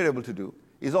other thing we are able to do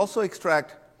is also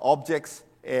extract objects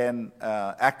and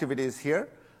activities here.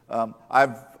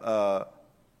 It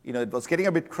was getting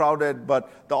a bit crowded,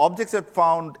 but the objects that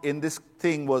found in this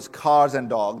thing was cars and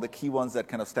dog, the key ones that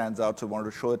kind of stands out, so I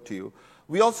wanted to show it to you.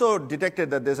 We also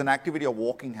detected that there's an activity of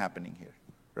walking happening here,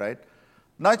 right?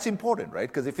 Now it's important, right?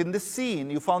 Because if in this scene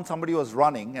you found somebody was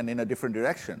running and in a different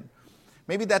direction,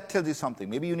 maybe that tells you something.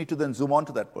 Maybe you need to then zoom on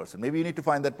to that person. Maybe you need to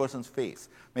find that person's face.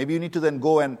 Maybe you need to then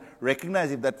go and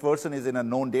recognize if that person is in a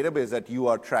known database that you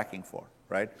are tracking for,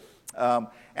 right?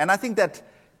 And I think that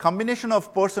combination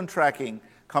of person tracking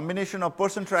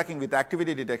with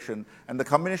activity detection, and the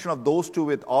combination of those two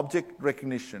with object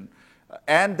recognition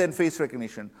and then face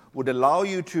recognition would allow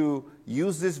you to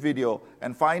use this video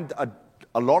and find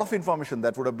a lot of information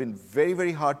that would have been very,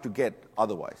 very hard to get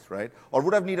otherwise, right? Or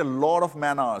would have needed a lot of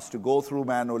man hours to go through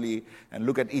manually and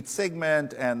look at each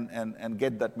segment and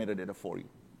get that metadata for you.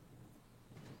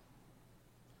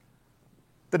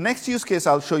 The next use case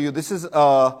I'll show you, this is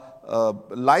a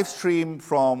live stream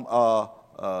from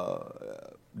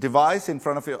device in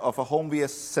front of a home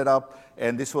VS setup,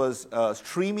 and this was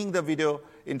streaming the video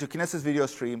into Kinesis video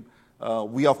stream.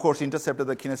 We, of course, intercepted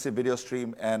the Kinesis video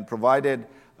stream and provided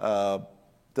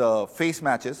the face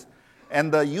matches.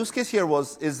 And the use case here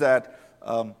is that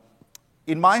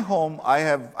in my home,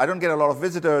 I don't get a lot of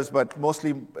visitors, but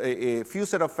mostly a few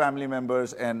set of family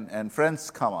members and friends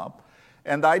come up.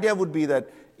 And the idea would be that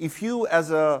if you,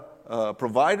 as a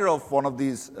provider of one of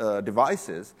these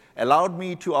devices, allowed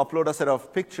me to upload a set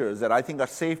of pictures that I think are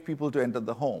safe people to enter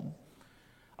the home,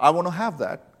 I want to have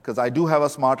that, because I do have a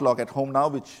smart lock at home now,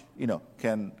 which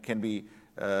can be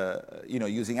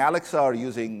using Alexa or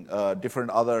using different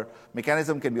other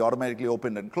mechanism, can be automatically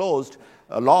opened and closed,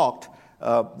 locked.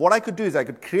 What I could do is I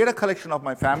could create a collection of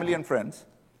my family and friends,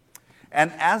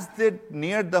 and as they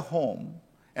neared the home,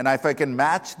 and if I can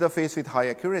match the face with high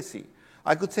accuracy,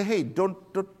 I could say, hey, don't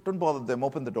bother them,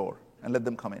 open the door and let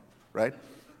them come in, right?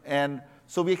 And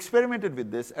so we experimented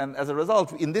with this, and as a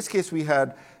result, in this case, we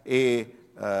had a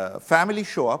family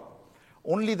show up.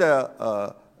 Only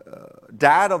the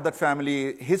dad of that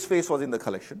family, his face was in the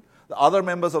collection. The other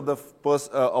members of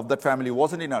that family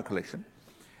wasn't in our collection.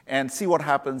 And see what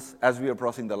happens as we are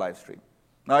processing the live stream.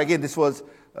 Now, again, this was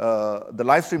the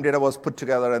live stream data was put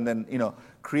together and then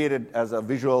created as a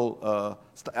visual,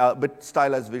 bit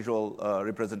stylized visual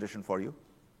representation for you.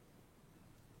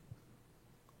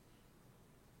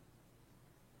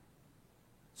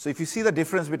 So if you see the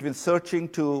difference between searching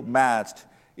to matched,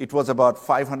 it was about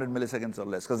 500 milliseconds or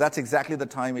less, because that's exactly the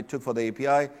time it took for the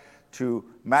API to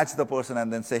match the person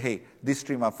and then say, hey, this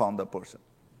stream, I found the person.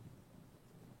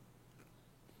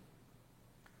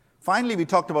 Finally, we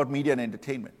talked about media and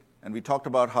entertainment, and we talked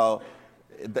about how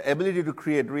the ability to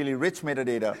create really rich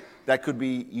metadata that could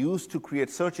be used to create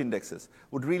search indexes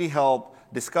would really help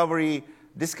discovery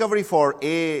for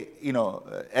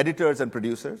editors and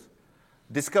producers,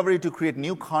 discovery to create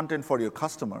new content for your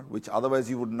customer, which otherwise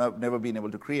you would never been able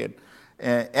to create,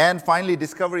 and finally,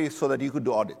 discovery so that you could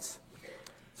do audits.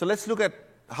 So let's look at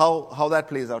how that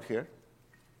plays out here.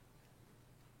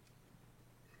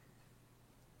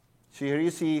 So here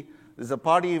you see this is a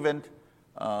party event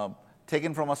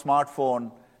taken from a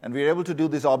smartphone, and we're able to do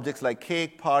these objects like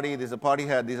cake, party, there's a party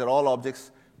hat. These are all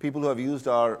objects people who have used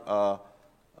our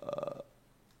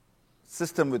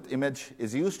system with image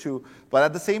is used to. But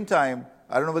at the same time,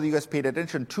 I don't know whether you guys paid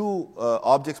attention, two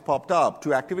objects popped up,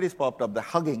 two activities popped up, the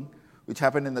hugging, which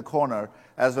happened in the corner,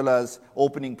 as well as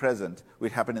opening present,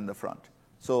 which happened in the front.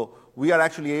 So we are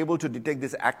actually able to detect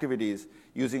these activities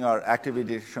using our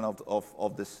activation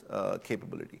of this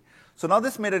capability. So now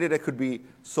this metadata could be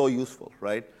so useful,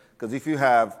 right? Because if you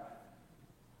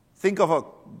think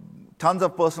of tons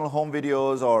of personal home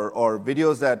videos or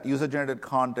videos that user-generated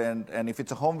content, and if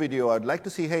it's a home video, I'd like to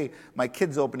see, hey, my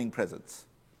kid's opening presents.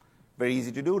 Very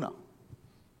easy to do now.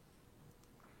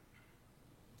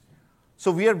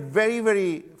 So we are very,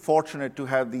 very fortunate to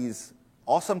have these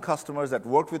awesome customers that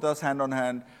worked with us hand on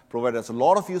hand, provided us a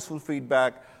lot of useful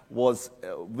feedback, was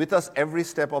with us every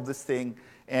step of this thing,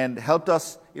 and helped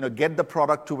us get the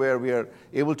product to where we are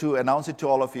able to announce it to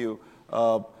all of you.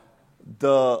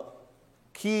 The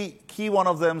key one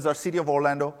of them is our City of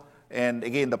Orlando, and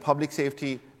again, the public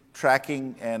safety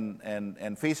tracking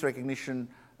and face recognition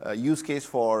use case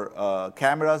for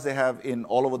cameras they have in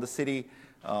all over the city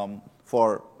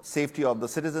for safety of the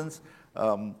citizens.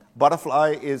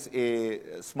 Butterfly is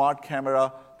a smart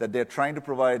camera that they're trying to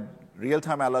provide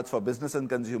real-time alerts for business and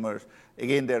consumers.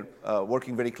 Again, they're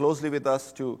working very closely with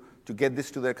us to get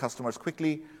this to their customers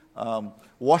quickly.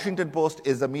 Washington Post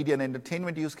is a media and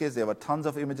entertainment use case. They have tons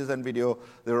of images and video.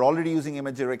 They're already using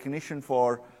image recognition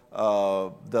for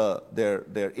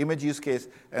their image use case,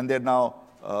 and they're now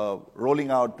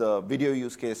rolling out the video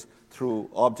use case through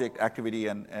object activity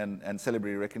and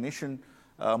celebrity recognition.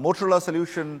 Motorola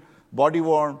Solution,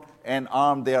 Body-worn, and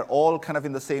ARM, they are all kind of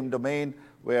in the same domain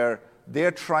where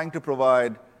they're trying to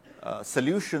provide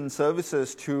solution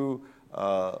services to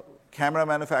camera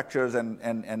manufacturers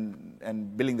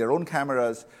and building their own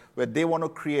cameras, where they want to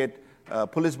create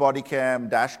police body cam,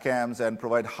 dash cams, and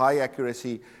provide high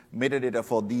accuracy metadata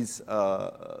for these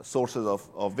sources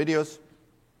of videos.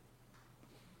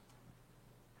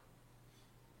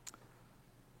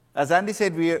 As Andy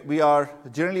said, we are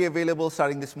generally available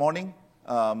starting this morning.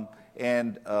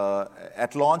 And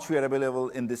at launch, we are available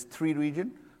in this 3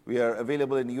 region. We are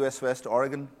available in US West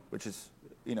Oregon, which is,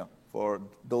 for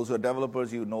those who are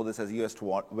developers, you know this as US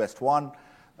West 1.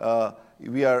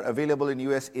 We are available in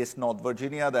US East North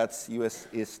Virginia, that's US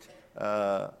East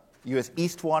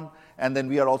 1. And then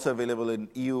we are also available in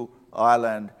EU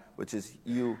Ireland, which is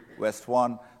EU West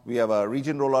 1. We have a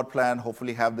region rollout plan,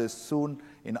 hopefully have this soon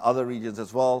in other regions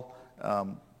as well.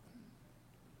 How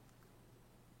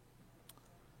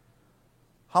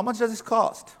much does this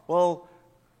cost? Well,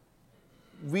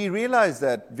 we realize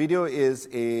that video is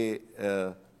a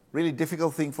really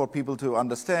difficult thing for people to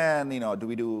understand. Do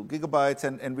we do gigabytes?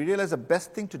 And we realize the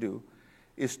best thing to do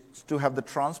is to have the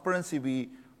transparency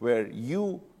where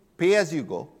you pay as you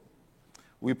go.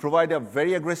 We provide a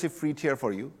very aggressive free tier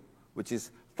for you, which is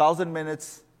 1,000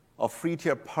 minutes of free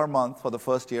tier per month for the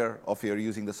first year of your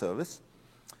using the service.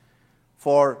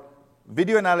 For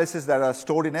video analysis that are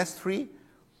stored in S3,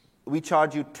 we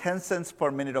charge you 10 cents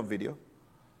per minute of video.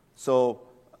 So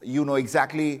you know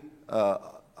exactly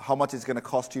how much it's going to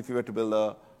cost you if you were to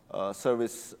build a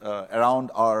service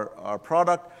around our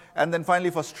product. And then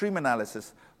finally, for stream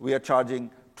analysis, we are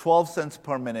charging 12 cents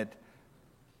per minute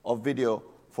of video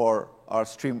for our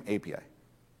stream API.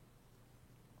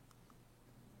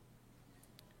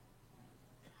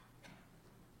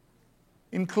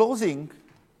 In closing,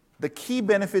 the key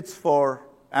benefits for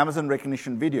Amazon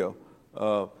Rekognition Video,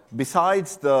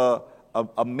 besides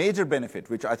a major benefit,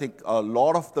 which I think a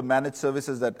lot of the managed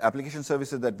services, application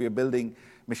services that we are building,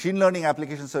 machine learning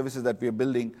application services that we are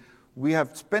building, we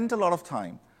have spent a lot of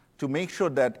time to make sure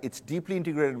that it's deeply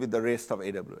integrated with the rest of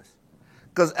AWS.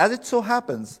 Because as it so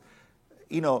happens,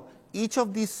 each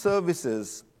of these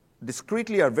services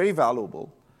discretely are very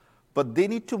valuable, but they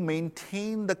need to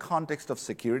maintain the context of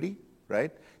security,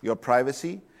 right? Your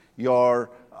privacy, your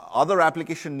other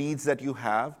application needs that you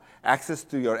have, access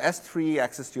to your S3,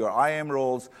 access to your IAM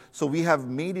roles. So we have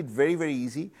made it very, very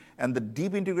easy. And the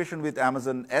deep integration with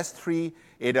Amazon S3,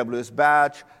 AWS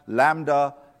Batch,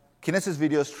 Lambda, Kinesis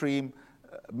Video Stream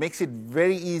makes it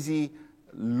very easy,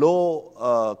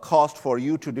 low cost for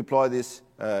you to deploy this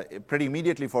pretty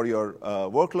immediately for your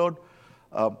workload.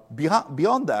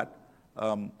 Beyond that,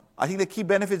 I think the key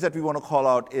benefits that we want to call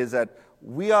out is that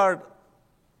we are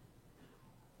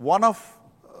one of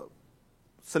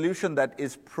solution that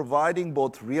is providing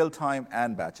both real-time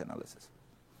and batch analysis.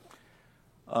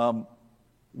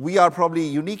 We are probably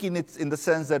unique in the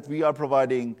sense that we are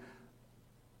providing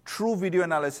true video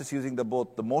analysis using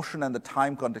both the motion and the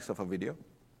time context of a video.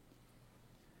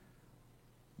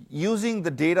 Using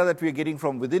the data that we are getting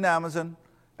from within Amazon,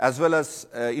 as well as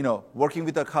working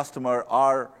with our customer,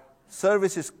 our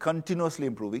service is continuously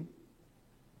improving.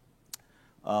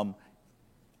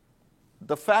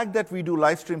 The fact that we do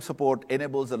live stream support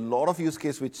enables a lot of use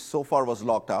case which so far was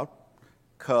locked out,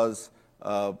 because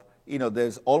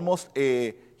there's almost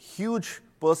a huge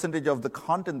percentage of the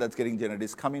content that's getting generated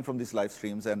is coming from these live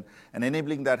streams, and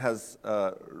enabling that has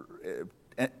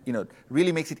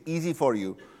really makes it easy for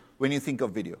you when you think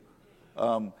of video.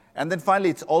 And then finally,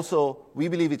 it's also, we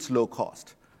believe it's low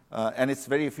cost, and it's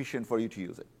very efficient for you to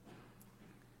use it.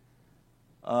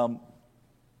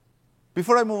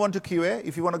 Before I move on to QA,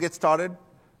 if you want to get started,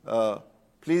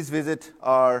 please visit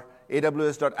our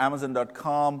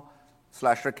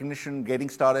aws.amazon.com/Rekognition getting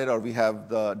started, or we have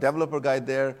the developer guide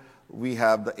there. We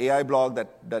have the AI blog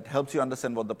that helps you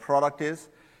understand what the product is.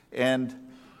 And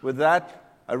with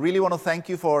that, I really want to thank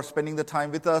you for spending the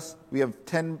time with us. We have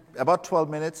about 12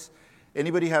 minutes.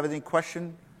 Anybody have any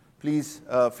question, please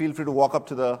feel free to walk up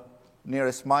to the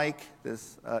nearest mic.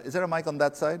 Is there a mic on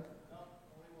that side?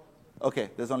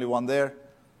 Okay, there's only one there.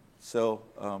 So,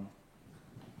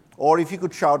 or if you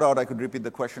could shout out, I could repeat the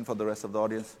question for the rest of the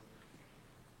audience.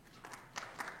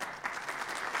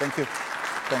 Thank you.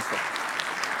 Thanks, sir.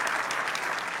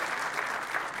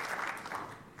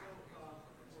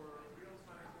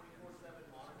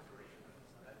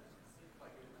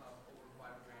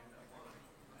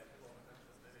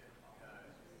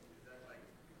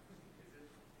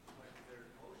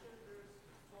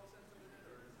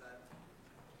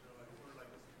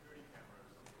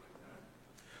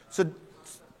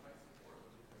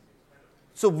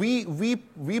 So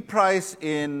we price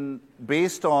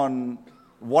based on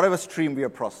whatever stream we are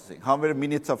processing, how many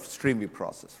minutes of stream we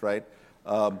process, right?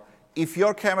 If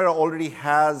your camera already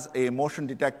has a motion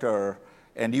detector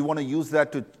and you want to use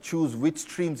that to choose which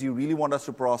streams you really want us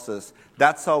to process,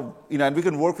 that's how, and we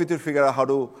can work with you to figure out how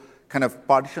to kind of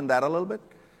partition that a little bit.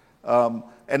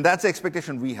 And that's the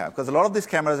expectation we have, because a lot of these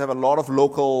cameras have a lot of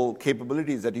local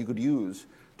capabilities that you could use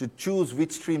to choose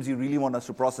which streams you really want us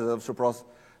to process,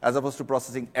 as opposed to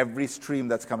processing every stream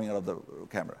that's coming out of the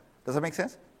camera. Does that make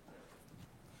sense?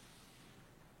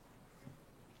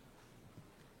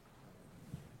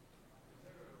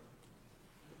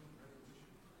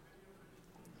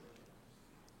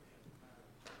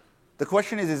 The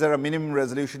question is there a minimum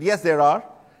resolution? Yes, there are,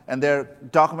 and they're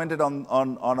documented on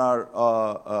our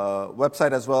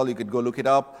website as well. You could go look it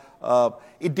up.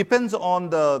 It depends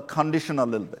on the condition a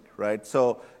little bit, right?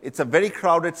 So it's a very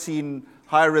crowded scene.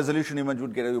 higher resolution image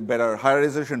would get you better, higher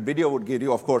resolution video would give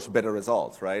you, of course, better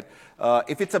results, right?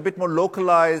 If it's a bit more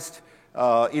localized,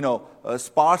 a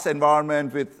sparse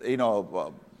environment with,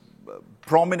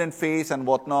 prominent face and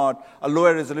whatnot, a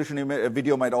lower resolution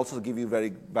video might also give you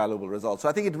very valuable results. So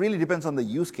I think it really depends on the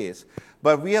use case.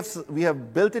 But we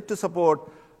have built it to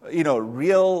support,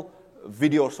 real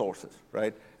video sources,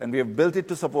 right? And we have built it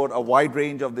to support a wide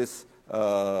range of this,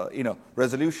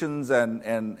 resolutions and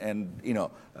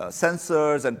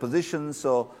sensors and positions.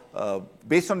 So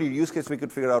based on your use case, we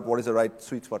could figure out what is the right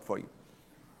sweet spot for you.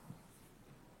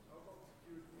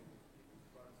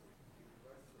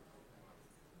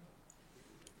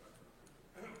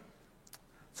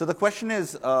 So the question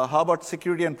is, how about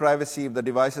security and privacy if the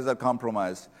devices are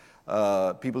compromised?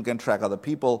 People can track other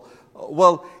people.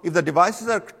 Well, if the devices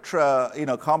are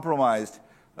compromised,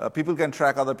 people can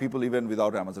track other people even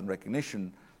without Amazon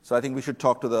Rekognition. So I think we should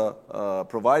talk to the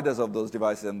providers of those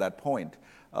devices at that point.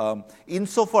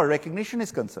 Insofar Rekognition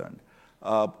is concerned,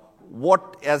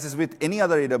 as is with any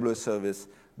other AWS service,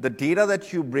 the data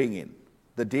that you bring in,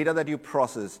 the data that you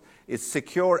process is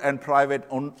secure and private,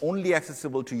 only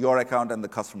accessible to your account and the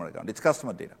customer account. It's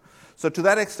customer data. So to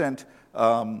that extent,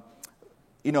 as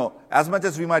much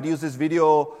as we might use this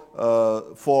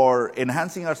video for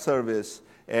enhancing our service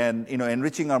and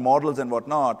enriching our models and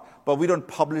whatnot, but we don't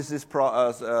publish this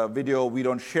video, we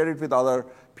don't share it with other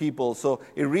people. So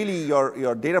it really,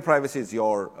 your data privacy is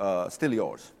still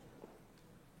yours.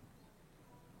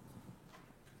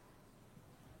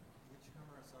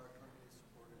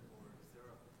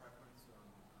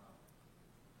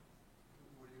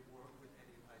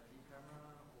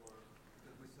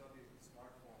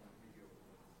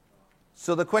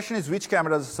 So the question is, which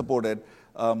cameras are supported?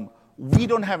 We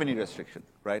don't have any restriction,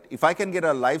 right? If I can get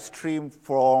a live stream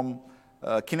from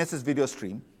Kinesis video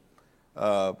stream,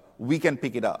 we can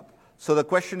pick it up. So the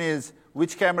question is,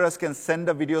 which cameras can send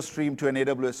a video stream to an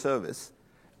AWS service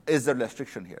is the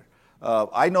restriction here.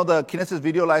 I know the Kinesis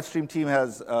video live stream team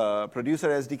has producer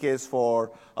SDKs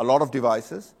for a lot of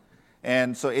devices.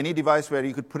 And so any device where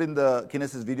you could put in the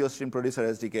Kinesis video stream producer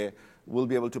SDK will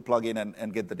be able to plug in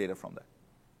and get the data from that.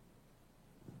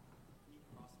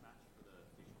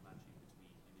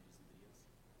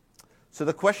 So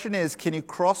the question is, can you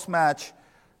cross-match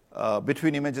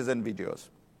between images and videos?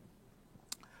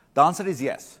 The answer is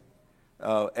yes.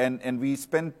 And we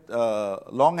spent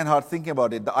long and hard thinking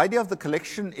about it. The idea of the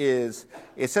collection is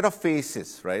a set of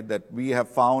faces, right, that we have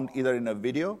found either in a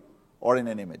video or in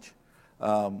an image.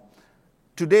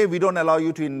 Today, we don't allow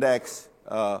you to index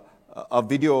a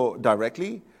video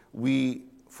directly.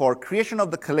 For creation of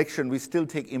the collection, we still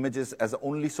take images as the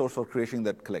only source for creating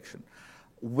that collection.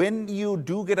 When you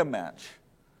do get a match,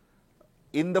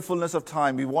 in the fullness of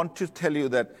time, we want to tell you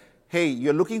that, hey,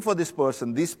 you're looking for this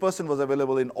person was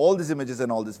available in all these images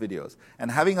and all these videos.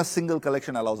 And having a single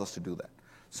collection allows us to do that.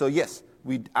 So yes,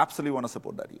 we absolutely want to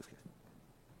support that use case.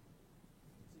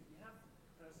 So if you have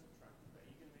person tracking, but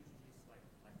you can introduce like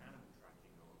animal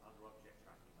tracking or other object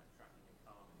tracking, like tracking a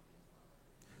car and things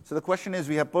like that. So the question is,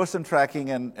 we have person tracking,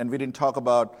 and we didn't talk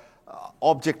about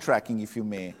object tracking, if you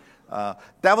may.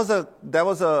 That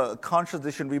was a conscious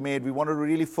decision we made. We wanted to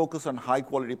really focus on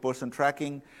high-quality person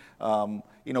tracking.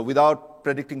 Without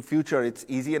predicting future, it's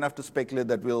easy enough to speculate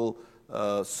that we'll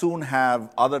soon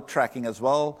have other tracking as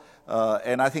well.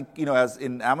 And I think, as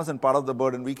in Amazon, part of the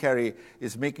burden we carry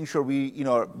is making sure we,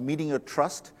 are meeting your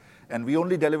trust, and we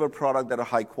only deliver product that are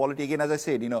high quality. Again, as I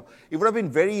said, it would have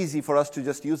been very easy for us to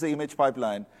just use the image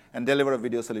pipeline and deliver a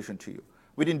video solution to you.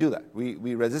 We didn't do that.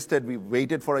 We resisted. We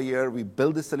waited for a year. We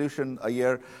built this solution a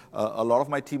year. A lot of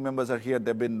my team members are here.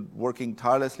 They've been working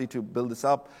tirelessly to build this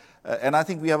up. And I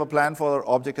think we have a plan for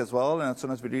object as well. And as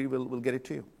soon as we do, we'll get it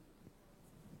to you. Do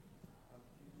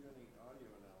you do any audio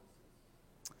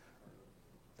analysis?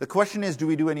 The question is, do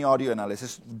we do any audio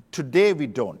analysis? Today, we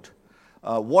don't.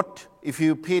 If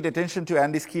you paid attention to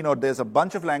Andy's keynote, there's a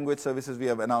bunch of language services we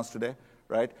have announced today,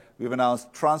 right? We've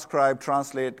announced transcribe,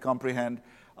 translate, comprehend.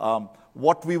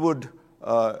 What we're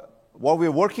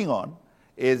working on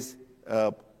is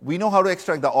we know how to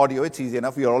extract the audio. It's easy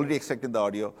enough. We are already extracting the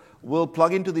audio. We'll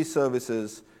plug into these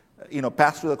services,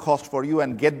 pass through the cost for you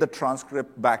and get the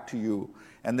transcript back to you.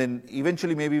 And then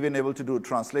eventually maybe even able to do a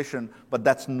translation, but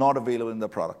that's not available in the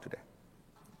product today.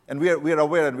 And we are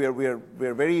aware, and we are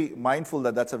very mindful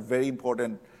that that's a very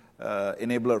important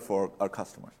enabler for our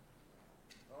customers.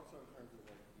 Also in terms of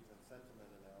even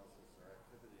sentiment analysis or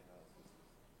activity analysis,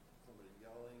 is somebody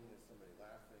yelling, is somebody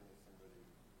laughing, is somebody...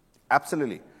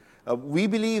 Absolutely. We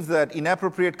believe that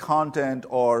inappropriate content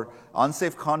or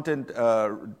unsafe content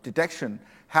detection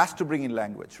has to bring in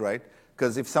language, right?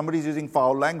 Because if somebody's using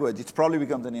foul language, it probably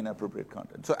becomes an inappropriate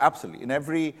content. So absolutely,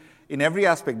 in every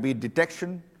aspect, be it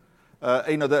detection,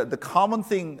 the common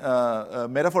thing,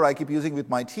 metaphor I keep using with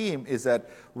my team is that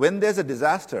when there's a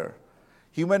disaster,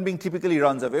 human being typically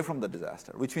runs away from the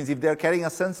disaster, which means if they're carrying a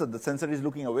sensor, the sensor is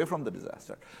looking away from the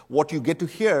disaster. What you get to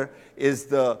hear is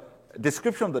the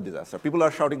description of the disaster. People are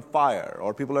shouting fire,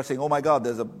 or people are saying, oh my God,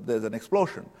 there's an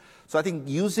explosion. So I think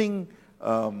using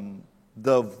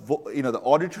the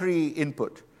auditory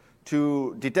input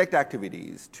to detect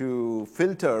activities, to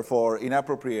filter for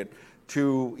inappropriate,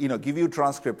 to give you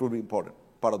transcript would be important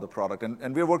part of the product.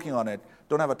 And we're working on it.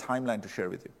 Don't have a timeline to share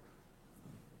with you.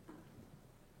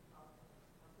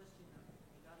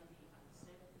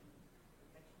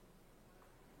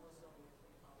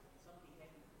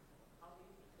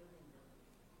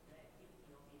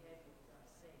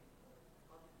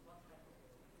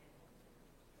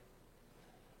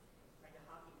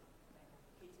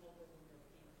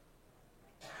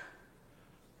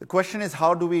 The question is,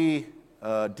 how do we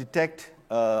detect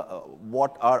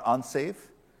what are unsafe?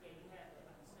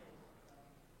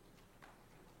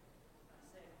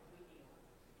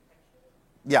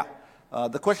 Yeah.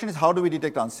 The question is, how do we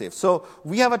detect unsafe? So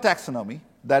we have a taxonomy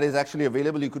that is actually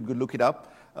available. You could go look it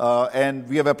up. And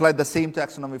we have applied the same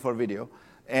taxonomy for video.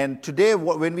 And today,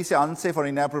 when we say unsafe or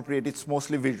inappropriate, it's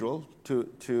mostly visual.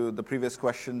 To the previous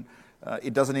question,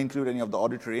 it doesn't include any of the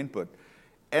auditory input.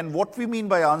 And what we mean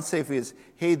by unsafe is,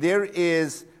 hey, there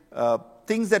is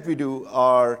things that we do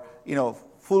are,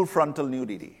 full frontal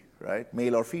nudity, right?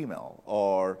 Male or female,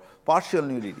 or partial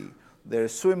nudity.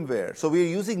 There's swimwear. So we're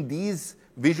using these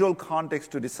visual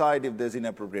context to decide if there's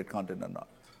inappropriate content or not.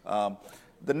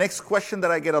 The next question that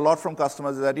I get a lot from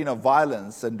customers is that,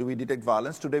 violence, and do we detect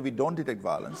violence? Today we don't detect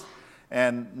violence.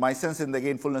 And my sense in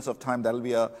the fullness of time, that'll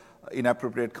be a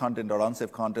inappropriate content or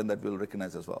unsafe content that we'll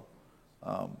recognize as well.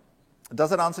 Does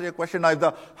that answer your question? Now, if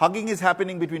the hugging is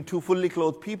happening between two fully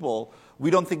clothed people, we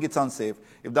don't think it's unsafe.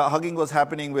 If the hugging was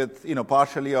happening with,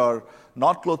 partially or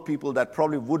not clothed people, that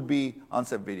probably would be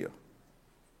unsafe video.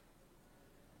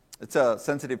 It's a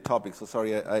sensitive topic, so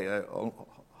sorry, I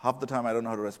half the time I don't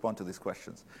know how to respond to these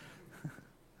questions.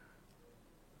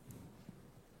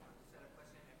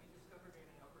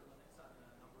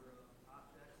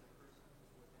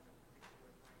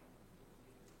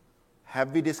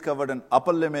 Have we discovered an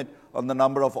upper limit on the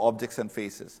number of objects and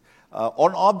faces?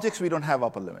 On objects, we don't have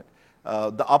upper limit.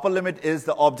 The upper limit is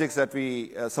the objects that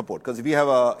we support, because we have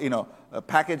a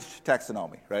packaged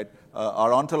taxonomy, right?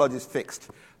 Our ontology is fixed.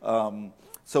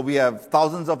 So we have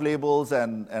thousands of labels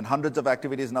and hundreds of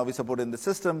activities now we support in the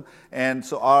system, and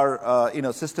so our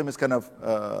system is kind of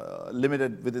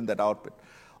limited within that output.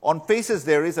 On faces,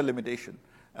 there is a limitation,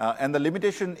 and the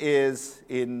limitation is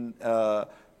in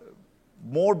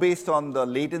more based on the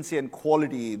latency and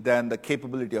quality than the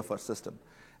capability of our system.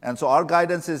 And so our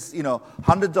guidance is,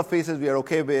 hundreds of faces we are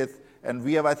okay with, and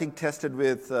we have, I think, tested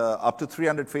with up to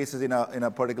 300 faces in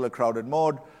a particular crowded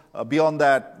mode. Beyond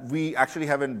that, we actually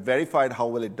haven't verified how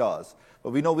well it does.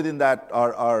 But we know within that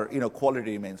our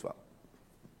quality remains well.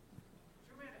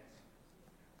 2 minutes.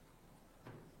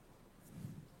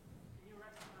 Can you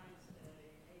recognize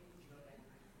age or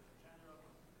gender of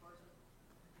a person?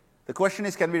 The question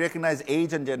is, can we recognize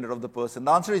age and gender of the person?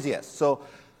 The answer is yes. So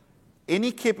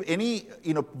we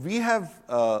have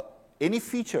any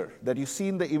feature that you see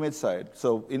in the image side.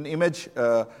 So in image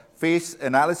face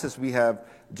analysis, we have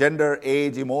gender,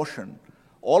 age, emotion.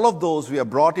 All of those we have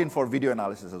brought in for video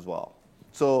analysis as well.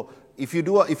 So if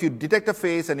you detect a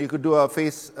face and you could do a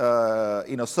face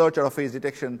search or a face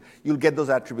detection, you'll get those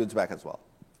attributes back as well.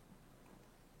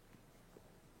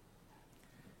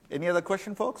 Any other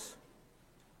question, folks?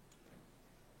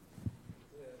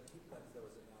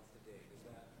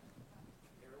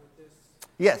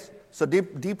 Yes. So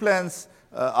Deep Lens,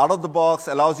 out of the box,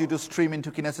 allows you to stream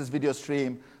into Kinesis Video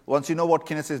Stream. Once you know what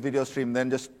Kinesis Video Stream, then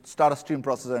just start a stream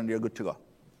processor and you're good to go.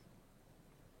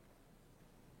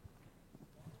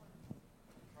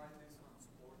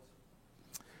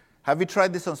 Have we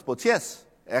tried this on sports? Yes.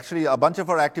 Actually, a bunch of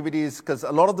our activities, because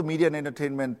a lot of the media and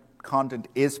entertainment content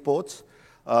is sports.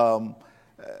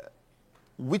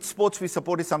 Which sports we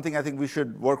support is something I think we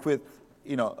should work with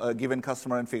a given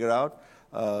customer and figure out.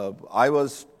 I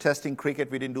was testing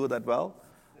cricket. We didn't do that well.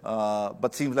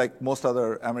 But seems like most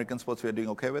other American sports we are doing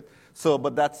okay with. So,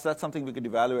 but that's something we could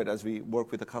evaluate as we work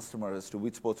with the customer as to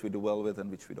which sports we do well with and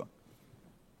which we don't.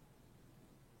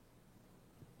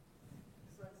 Besides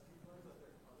Deep Lens, are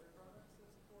there other products that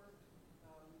support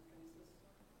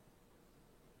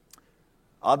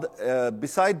Kinesis?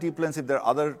 Beside Deep Lens, if there are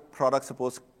other products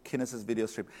support Kinesis video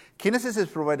stream. Kinesis is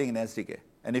providing an SDK.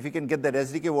 And if you can get that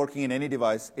SDK working in any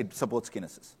device, it supports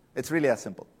Kinesis. It's really as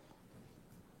simple.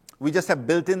 We just have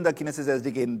built in the Kinesis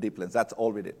SDK in Deep Lens. That's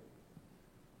all we did.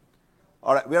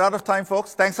 All right, we're out of time,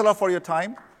 folks. Thanks a lot for your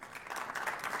time.